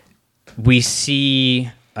we see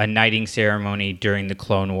a knighting ceremony during the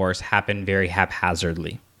Clone Wars happen very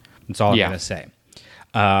haphazardly. That's all I'm going to say.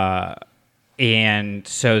 And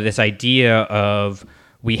so this idea of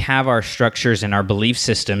we have our structures and our belief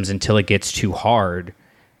systems until it gets too hard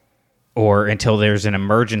or until there's an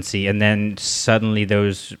emergency, and then suddenly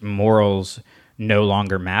those morals no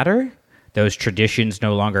longer matter. Those traditions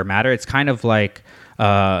no longer matter. It's kind of like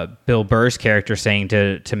Bill Burr's character saying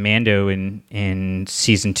to Mando in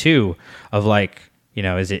season 2 of like,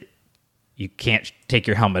 is it you can't take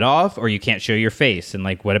your helmet off or you can't show your face? And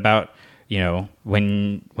like, what about,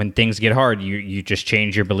 when things get hard, you just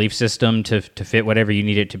change your belief system to fit whatever you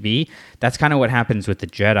need it to be? That's kind of what happens with the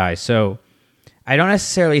Jedi. So I don't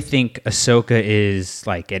necessarily think Ahsoka is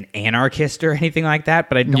like an anarchist or anything like that,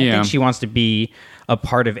 but I don't think she wants to be a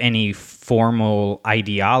part of any formal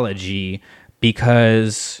ideology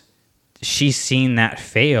because she's seen that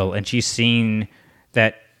fail and she's seen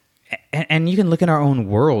that. And you can look in our own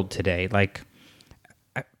world today, like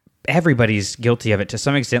everybody's guilty of it to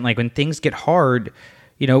some extent. Like when things get hard,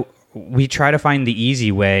 we try to find the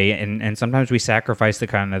easy way, and sometimes we sacrifice the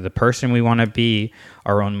kind of the person we want to be,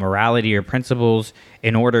 our own morality or principles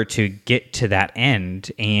in order to get to that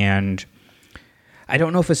end. And I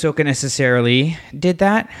don't know if Ahsoka necessarily did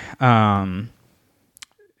that.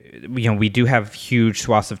 We do have huge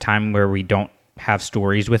swaths of time where we don't have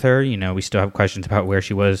stories with her. We still have questions about where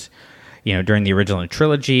she was, during the original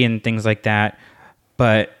trilogy and things like that.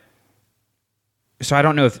 But so I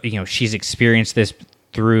don't know if, she's experienced this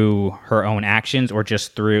through her own actions or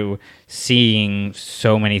just through seeing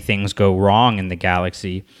so many things go wrong in the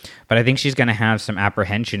galaxy. But I think she's going to have some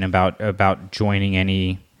apprehension about joining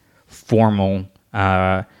any formal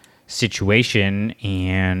situation.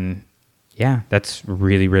 And yeah, that's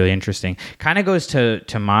really, really interesting. Kind of goes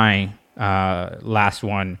to my last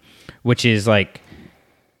one, which is like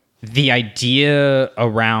the idea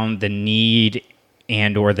around the need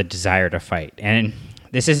and or the desire to fight. And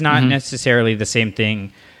this is not necessarily the same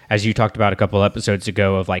thing as you talked about a couple episodes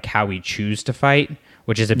ago of like how we choose to fight,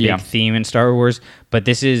 which is a big theme in Star Wars. But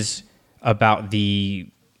this is about the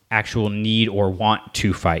actual need or want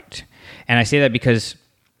to fight. And I say that because,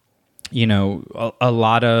 a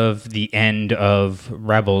lot of the end of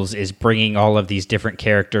Rebels is bringing all of these different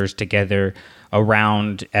characters together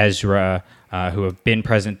around Ezra, who have been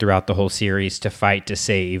present throughout the whole series to fight to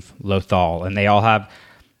save Lothal. And they all have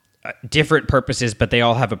different purposes, but they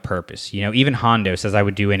all have a purpose. Even Hondo says, I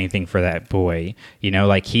would do anything for that boy.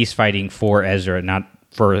 Like he's fighting for Ezra, not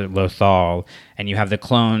for Lothal. And you have the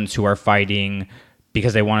clones who are fighting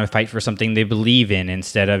because they want to fight for something they believe in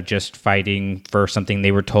instead of just fighting for something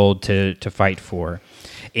they were told to fight for.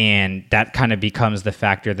 And that kind of becomes the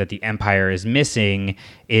factor that the Empire is missing,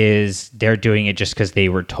 is they're doing it just because they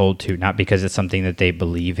were told to, not because it's something that they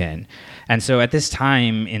believe in. And so at this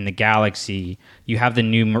time in the galaxy, you have the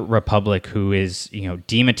New Republic who is,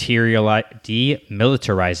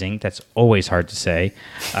 demilitarizing. That's always hard to say,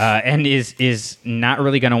 and is not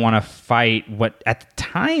really going to want to fight what at the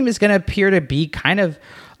time is going to appear to be kind of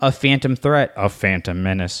a phantom threat, a phantom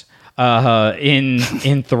menace.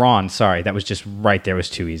 In Thrawn. Sorry, that was just right there. It was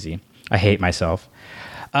too easy. I hate myself.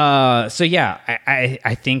 So yeah,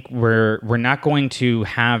 I think we're not going to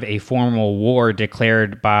have a formal war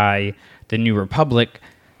declared by the New Republic.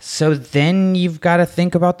 So then you've got to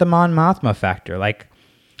think about the Mon Mothma factor. Like,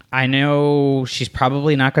 I know she's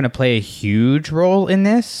probably not going to play a huge role in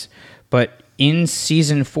this, but in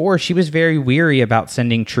season 4, she was very weary about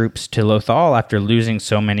sending troops to Lothal after losing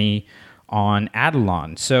so many on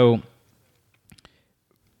Adelon. So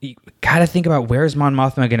you got to think about, where's Mon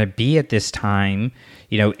Mothma going to be at this time?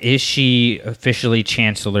 You know, is she officially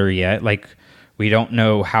Chancellor yet? Like, we don't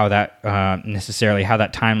know how that necessarily how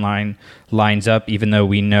that timeline lines up, even though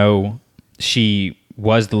we know she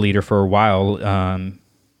was the leader for a while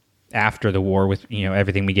after the war with, you know,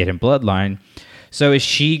 everything we get in Bloodline. So is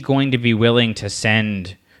she going to be willing to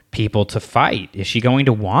send people to fight? Is she going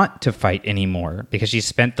to want to fight anymore? Because she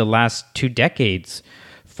spent the last 2 decades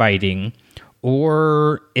fighting.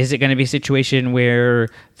 Or is it going to be a situation where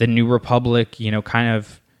the New Republic, you know, kind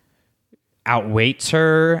of outweights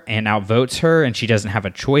her and outvotes her, and she doesn't have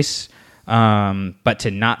a choice but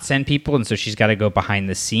to not send people, and so she's got to go behind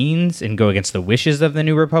the scenes and go against the wishes of the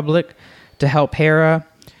New Republic to help Hera?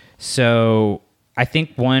 So I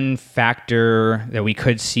think one factor that we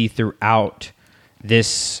could see throughout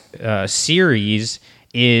this series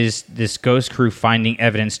is this Ghost Crew finding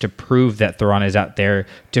evidence to prove that Thrawn is out there,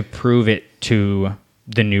 to prove it to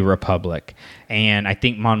the New Republic. And I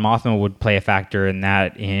think Mon Mothma would play a factor in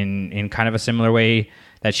that in kind of a similar way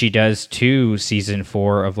that she does to season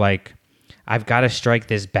 4 of like, I've got to strike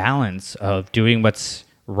this balance of doing what's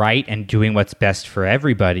right and doing what's best for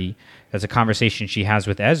everybody. There's a conversation she has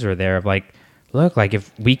with Ezra there of like, look, like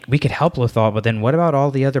if we could help Lothal, but then what about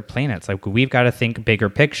all the other planets? Like, we've got to think bigger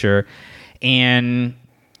picture. And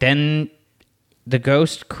then the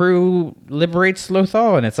Ghost Crew liberates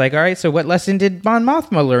Lothal, and it's like, all right, so what lesson did Mon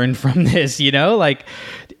Mothma learn from this? You know, like,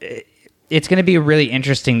 it's going to be really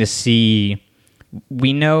interesting to see.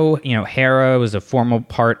 We know, you know, Hera was a formal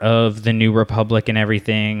part of the New Republic and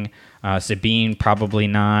everything. Sabine, probably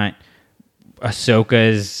not.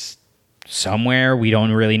 Ahsoka's somewhere. We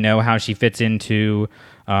don't really know how she fits into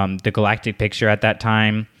the galactic picture at that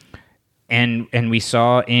time. And we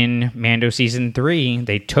saw in Mando season 3,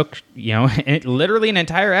 they took, you know, literally an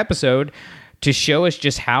entire episode to show us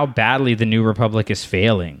just how badly the New Republic is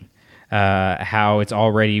failing, how it's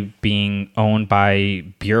already being owned by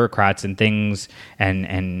bureaucrats and things,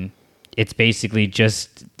 and it's basically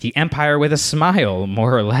just the Empire with a smile,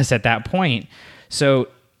 more or less, at that point. So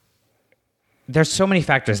there's so many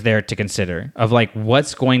factors there to consider of like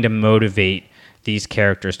what's going to motivate these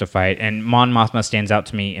characters to fight. And Mon Mothma stands out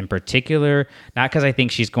to me in particular, not because I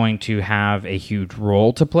think she's going to have a huge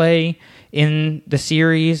role to play in the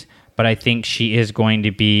series, but I think she is going to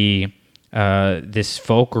be this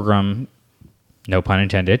fulcrum, no pun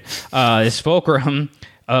intended, this fulcrum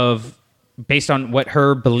of based on what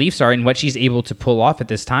her beliefs are and what she's able to pull off at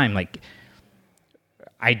this time. Like,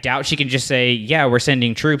 I doubt she can just say, yeah, we're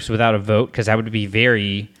sending troops without a vote, because that would be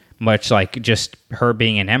very much like just her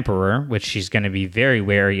being an emperor, which she's going to be very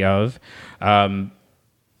wary of.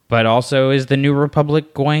 But also, is the New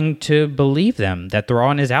Republic going to believe them, that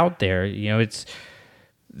Thrawn is out there? You know, it's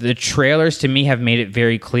the trailers to me have made it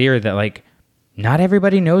very clear that like not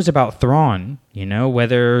everybody knows about Thrawn, you know,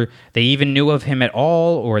 whether they even knew of him at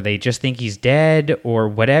all or they just think he's dead or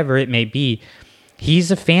whatever it may be.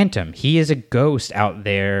 He's a phantom. He is a ghost out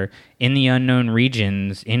there in the unknown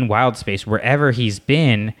regions, in wild space, wherever he's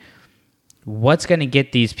been. What's going to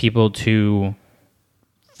get these people to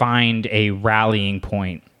find a rallying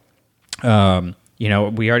point? You know,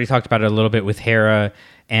 we already talked about it a little bit with Hera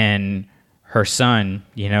and her son,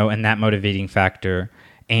 you know, and that motivating factor.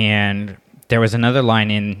 And there was another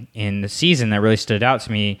line in the season that really stood out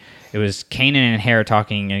to me. It was Kanan and Hera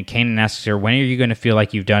talking, and Kanan asks her, when are you going to feel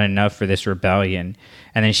like you've done enough for this rebellion?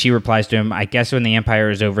 And then she replies to him, I guess when the Empire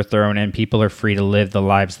is overthrown and people are free to live the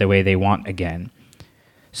lives the way they want again.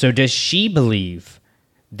 So does she believe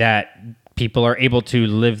that people are able to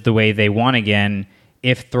live the way they want again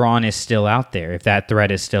if Thrawn is still out there, if that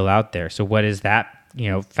threat is still out there? So what does that, you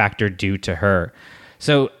know, factor do to her?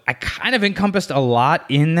 So I kind of encompassed a lot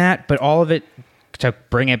in that, but all of it, to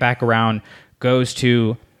bring it back around, goes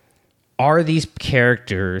to, are these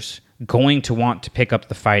characters going to want to pick up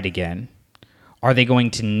the fight again? Are they going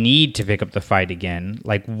to need to pick up the fight again?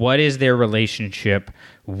 Like, what is their relationship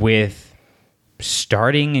with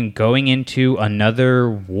starting and going into another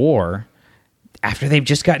war after they've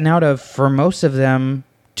just gotten out of, for most of them,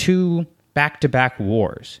 2 back-to-back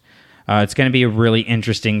wars? It's going to be really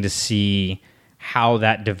interesting to see how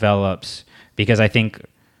that develops, because I think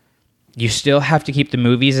you still have to keep the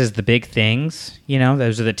movies as the big things. You know,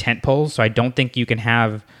 those are the tent poles. So I don't think you can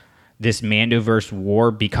have this Mandoverse war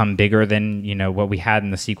become bigger than, you know, what we had in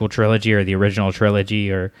the sequel trilogy or the original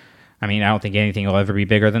trilogy. Or, I mean, I don't think anything will ever be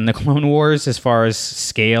bigger than the Clone Wars as far as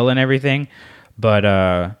scale and everything. But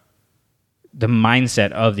the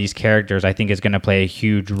mindset of these characters, I think, is going to play a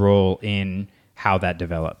huge role in how that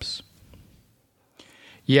develops.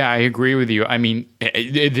 Yeah, I agree with you. I mean,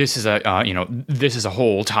 this is this is a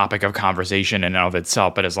whole topic of conversation in and of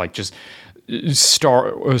itself. But it's like just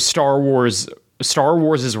Star Wars. Star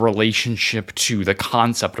Wars' relationship to the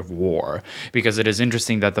concept of war, because it is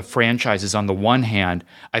interesting that the franchise is, on the one hand,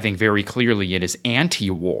 I think very clearly it is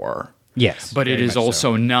anti-war. Yes. But it is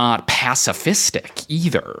also not pacifistic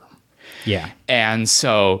either. Yeah. And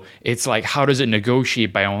so it's like, how does it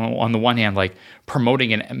negotiate by, on the one hand, like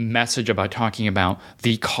promoting a message about talking about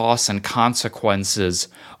the costs and consequences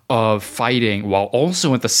of fighting, while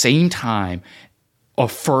also at the same time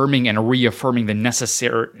affirming and reaffirming the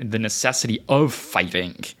necessity of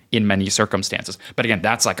fighting in many circumstances. But again,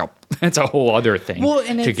 that's a whole other thing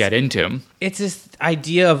to get into. It's this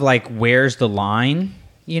idea of like, where's the line,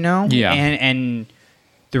 Yeah. And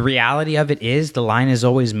the reality of it is the line is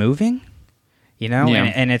always moving, Yeah.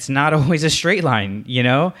 and it's not always a straight line,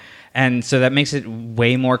 And so that makes it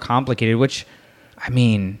way more complicated, which, I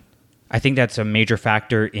mean, I think that's a major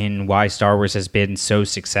factor in why Star Wars has been so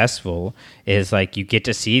successful, is like you get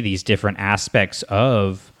to see these different aspects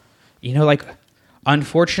of, like,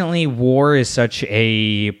 unfortunately, war is such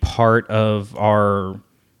a part of our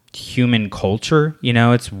human culture.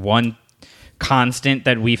 It's one constant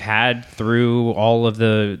that we've had through all of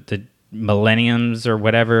the millenniums or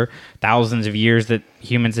whatever, thousands of years that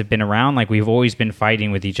humans have been around. Like, we've always been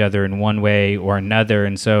fighting with each other in one way or another.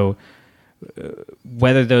 And so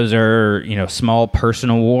whether those are, small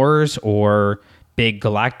personal wars or big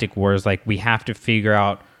galactic wars, like, we have to figure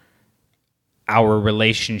out our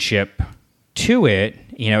relationship to it,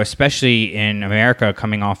 especially in America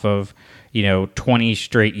coming off of, 20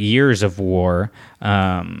 straight years of war.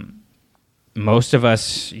 Most of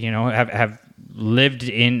us, have lived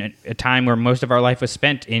in a time where most of our life was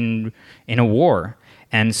spent in a war.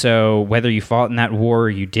 And so whether you fought in that war or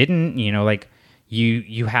you didn't, like,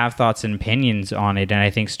 you have thoughts and opinions on it. And I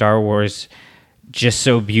think Star Wars just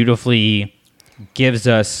so beautifully gives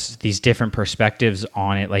us these different perspectives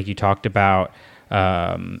on it, like you talked about,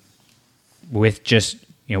 with just,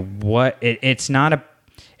 it's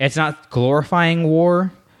not glorifying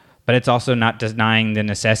war, but it's also not denying the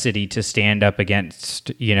necessity to stand up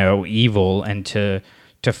against, evil and to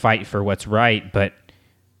fight for what's right. But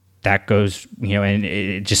that goes, and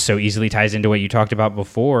it just so easily ties into what you talked about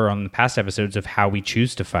before on the past episodes of how we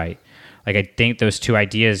choose to fight. Like, I think those two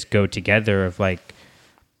ideas go together of, like,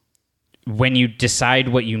 when you decide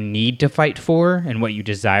what you need to fight for and what you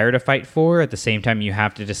desire to fight for, at the same time, you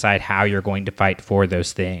have to decide how you're going to fight for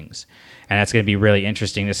those things. And that's going to be really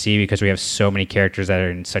interesting to see, because we have so many characters that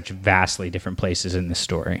are in such vastly different places in this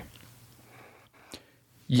story.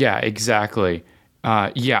 Yeah, exactly.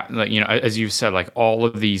 As you said, all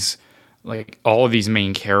of these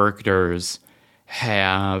main characters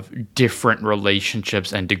have different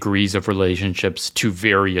relationships and degrees of relationships to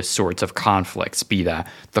various sorts of conflicts, be that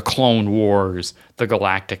the Clone Wars, the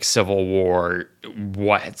Galactic Civil War,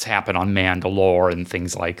 what's happened on Mandalore and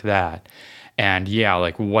things like that. And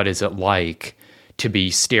what is it like to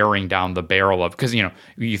be staring down the barrel of, because,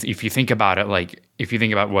 if you think about it, if you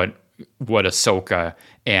think about what Ahsoka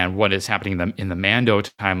and what is happening in the Mando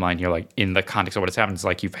timeline here, in the context of what has happened,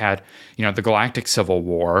 it's you've had, the Galactic Civil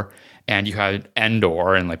War, and you had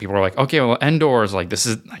Endor, and people are like, okay, well, Endor is this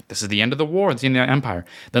is the end of the war, it's the end of the Empire.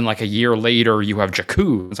 Then a year later, you have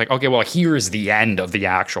Jakku. It's okay, well, here's the end of the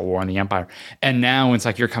actual war in the Empire. And now it's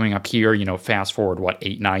you're coming up here, fast forward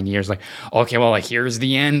 8-9 years, okay, well, here's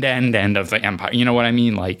the end of the Empire. You know what I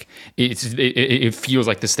mean? It feels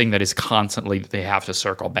like this thing that is constantly they have to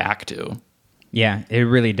circle back to. Yeah, it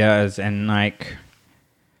really does. And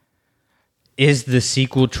is the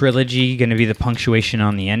sequel trilogy going to be the punctuation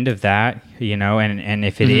on the end of that? And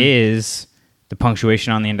if it is the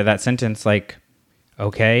punctuation on the end of that sentence,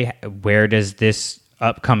 okay, where does this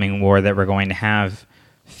upcoming war that we're going to have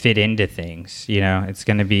fit into things? It's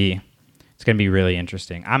going to be really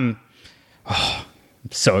interesting. I'm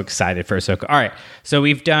so excited for Ahsoka. All right, so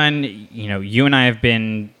we've done, you and I have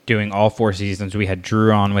been doing all 4 seasons. We had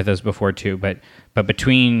Drew on with us before too, but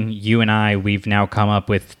between you and I, we've now come up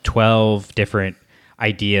with 12 different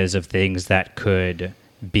ideas of things that could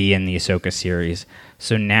be in the Ahsoka series.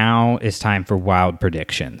 So now it's time for wild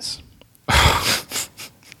predictions.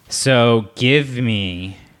 So give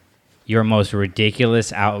me your most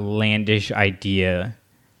ridiculous, outlandish idea,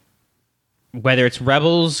 whether it's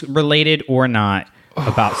Rebels related or not,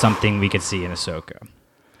 about something we could see in Ahsoka.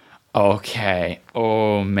 Okay.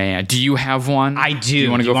 Oh man. Do you have one? I do. You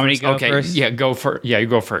want to go want first? Me to go okay. First? Yeah, go first. Yeah, you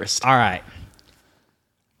go first. All right.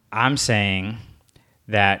 I'm saying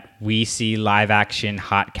that we see live action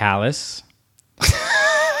Hot Callus.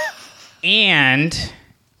 And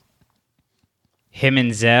him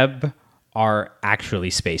and Zeb are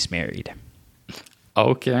actually space married.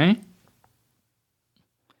 Okay.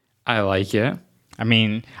 I like it. I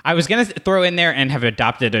mean, I was going to throw in there and have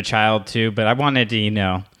adopted a child too, but I wanted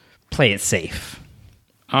to, play it safe.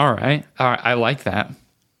 All right. I like that.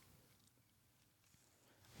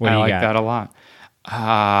 What do you like got? that a lot.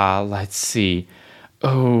 Let's see.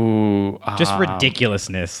 Oh, just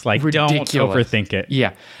ridiculousness. Like, don't overthink it.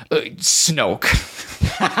 Yeah. Snoke.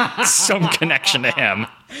 Some connection to him.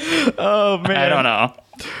 Oh, man. I don't know.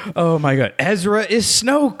 Oh, my God. Ezra is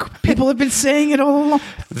Snoke. People have been saying it all along.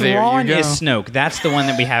 There you Thrawn go. is Snoke. That's the one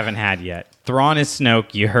that we haven't had yet. Thrawn is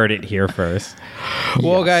Snoke. You heard it here first.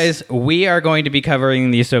 Well, guys, we are going to be covering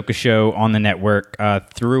the Ahsoka show on the network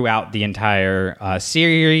throughout the entire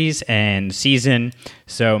series and season.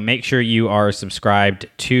 So make sure you are subscribed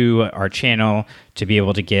to our channel to be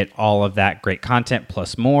able to get all of that great content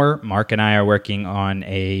plus more. Mark and I are working on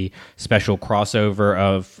a special crossover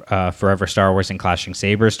of Forever Star Wars and Clashing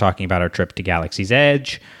Sabers, talking about our trip to Galaxy's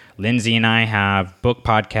Edge. Lindsay and I have book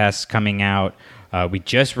podcasts coming out. We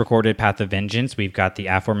just recorded Path of Vengeance. We've got the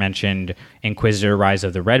aforementioned Inquisitor Rise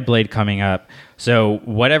of the Red Blade coming up. So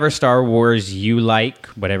whatever Star Wars you like,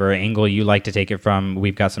 whatever angle you like to take it from,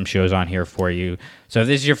 we've got some shows on here for you. So if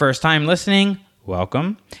this is your first time listening,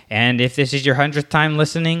 welcome. And if this is your 100th time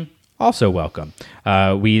listening, also welcome.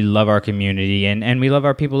 We love our community and we love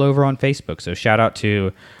our people over on Facebook. So shout out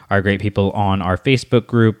to our great people on our Facebook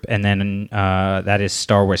group. And then that is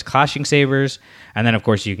Star Wars Clashing Sabers. And then, of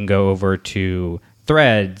course, you can go over to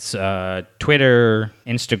Threads, Twitter,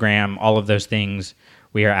 Instagram, all of those things.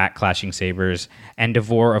 We are at Clashing Sabers. And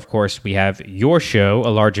Devore, of course, we have your show,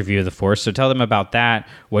 A Larger View of the Force. So tell them about that,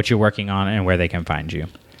 what you're working on, and where they can find you.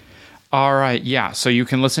 All right, yeah. So you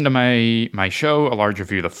can listen to my show, A Larger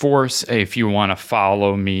View of the Force. If you want to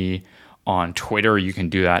follow me on Twitter, you can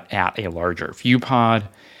do that at A Larger View Pod.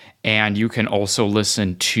 And you can also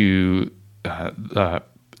listen to the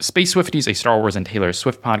Space Swifties, a Star Wars and Taylor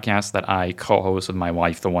Swift podcast that I co-host with my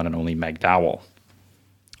wife, the one and only Meg Dowell.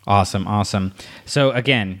 Awesome. So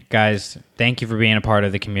again, guys, thank you for being a part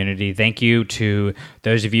of the community. Thank you to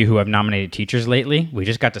those of you who have nominated teachers lately. We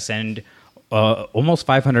just got to send almost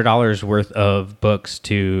 $500 worth of books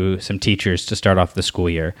to some teachers to start off the school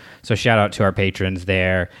year. So shout out to our patrons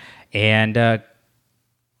there. And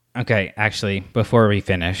okay, actually, before we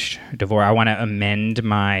finish, Devore, I want to amend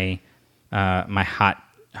my my hot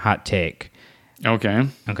take. Okay.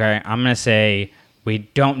 I'm gonna say we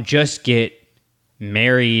don't just get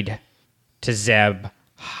married to Zeb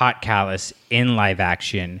Hot Callus in live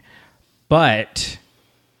action, but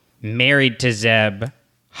married to Zeb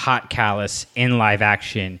Hot Callus in live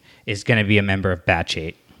action is going to be a member of Batch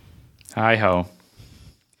 8. Hi-ho.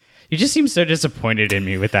 You just seem so disappointed in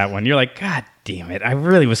me with that one. You're like, God damn it. I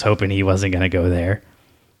really was hoping he wasn't going to go there.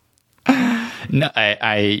 No,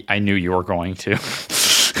 I knew you were going to.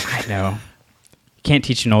 I know. You can't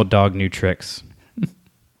teach an old dog new tricks.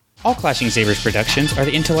 All Clashing Sabers productions are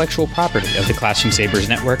the intellectual property of the Clashing Sabers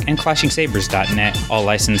Network and ClashingSabers.net. All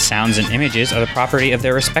licensed sounds and images are the property of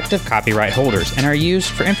their respective copyright holders and are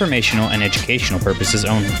used for informational and educational purposes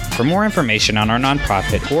only. For more information on our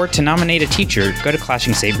nonprofit or to nominate a teacher, go to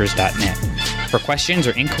ClashingSabers.net. For questions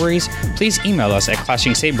or inquiries, please email us at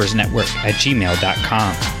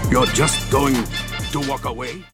ClashingSabersNetwork@gmail.com. You're just going to walk away?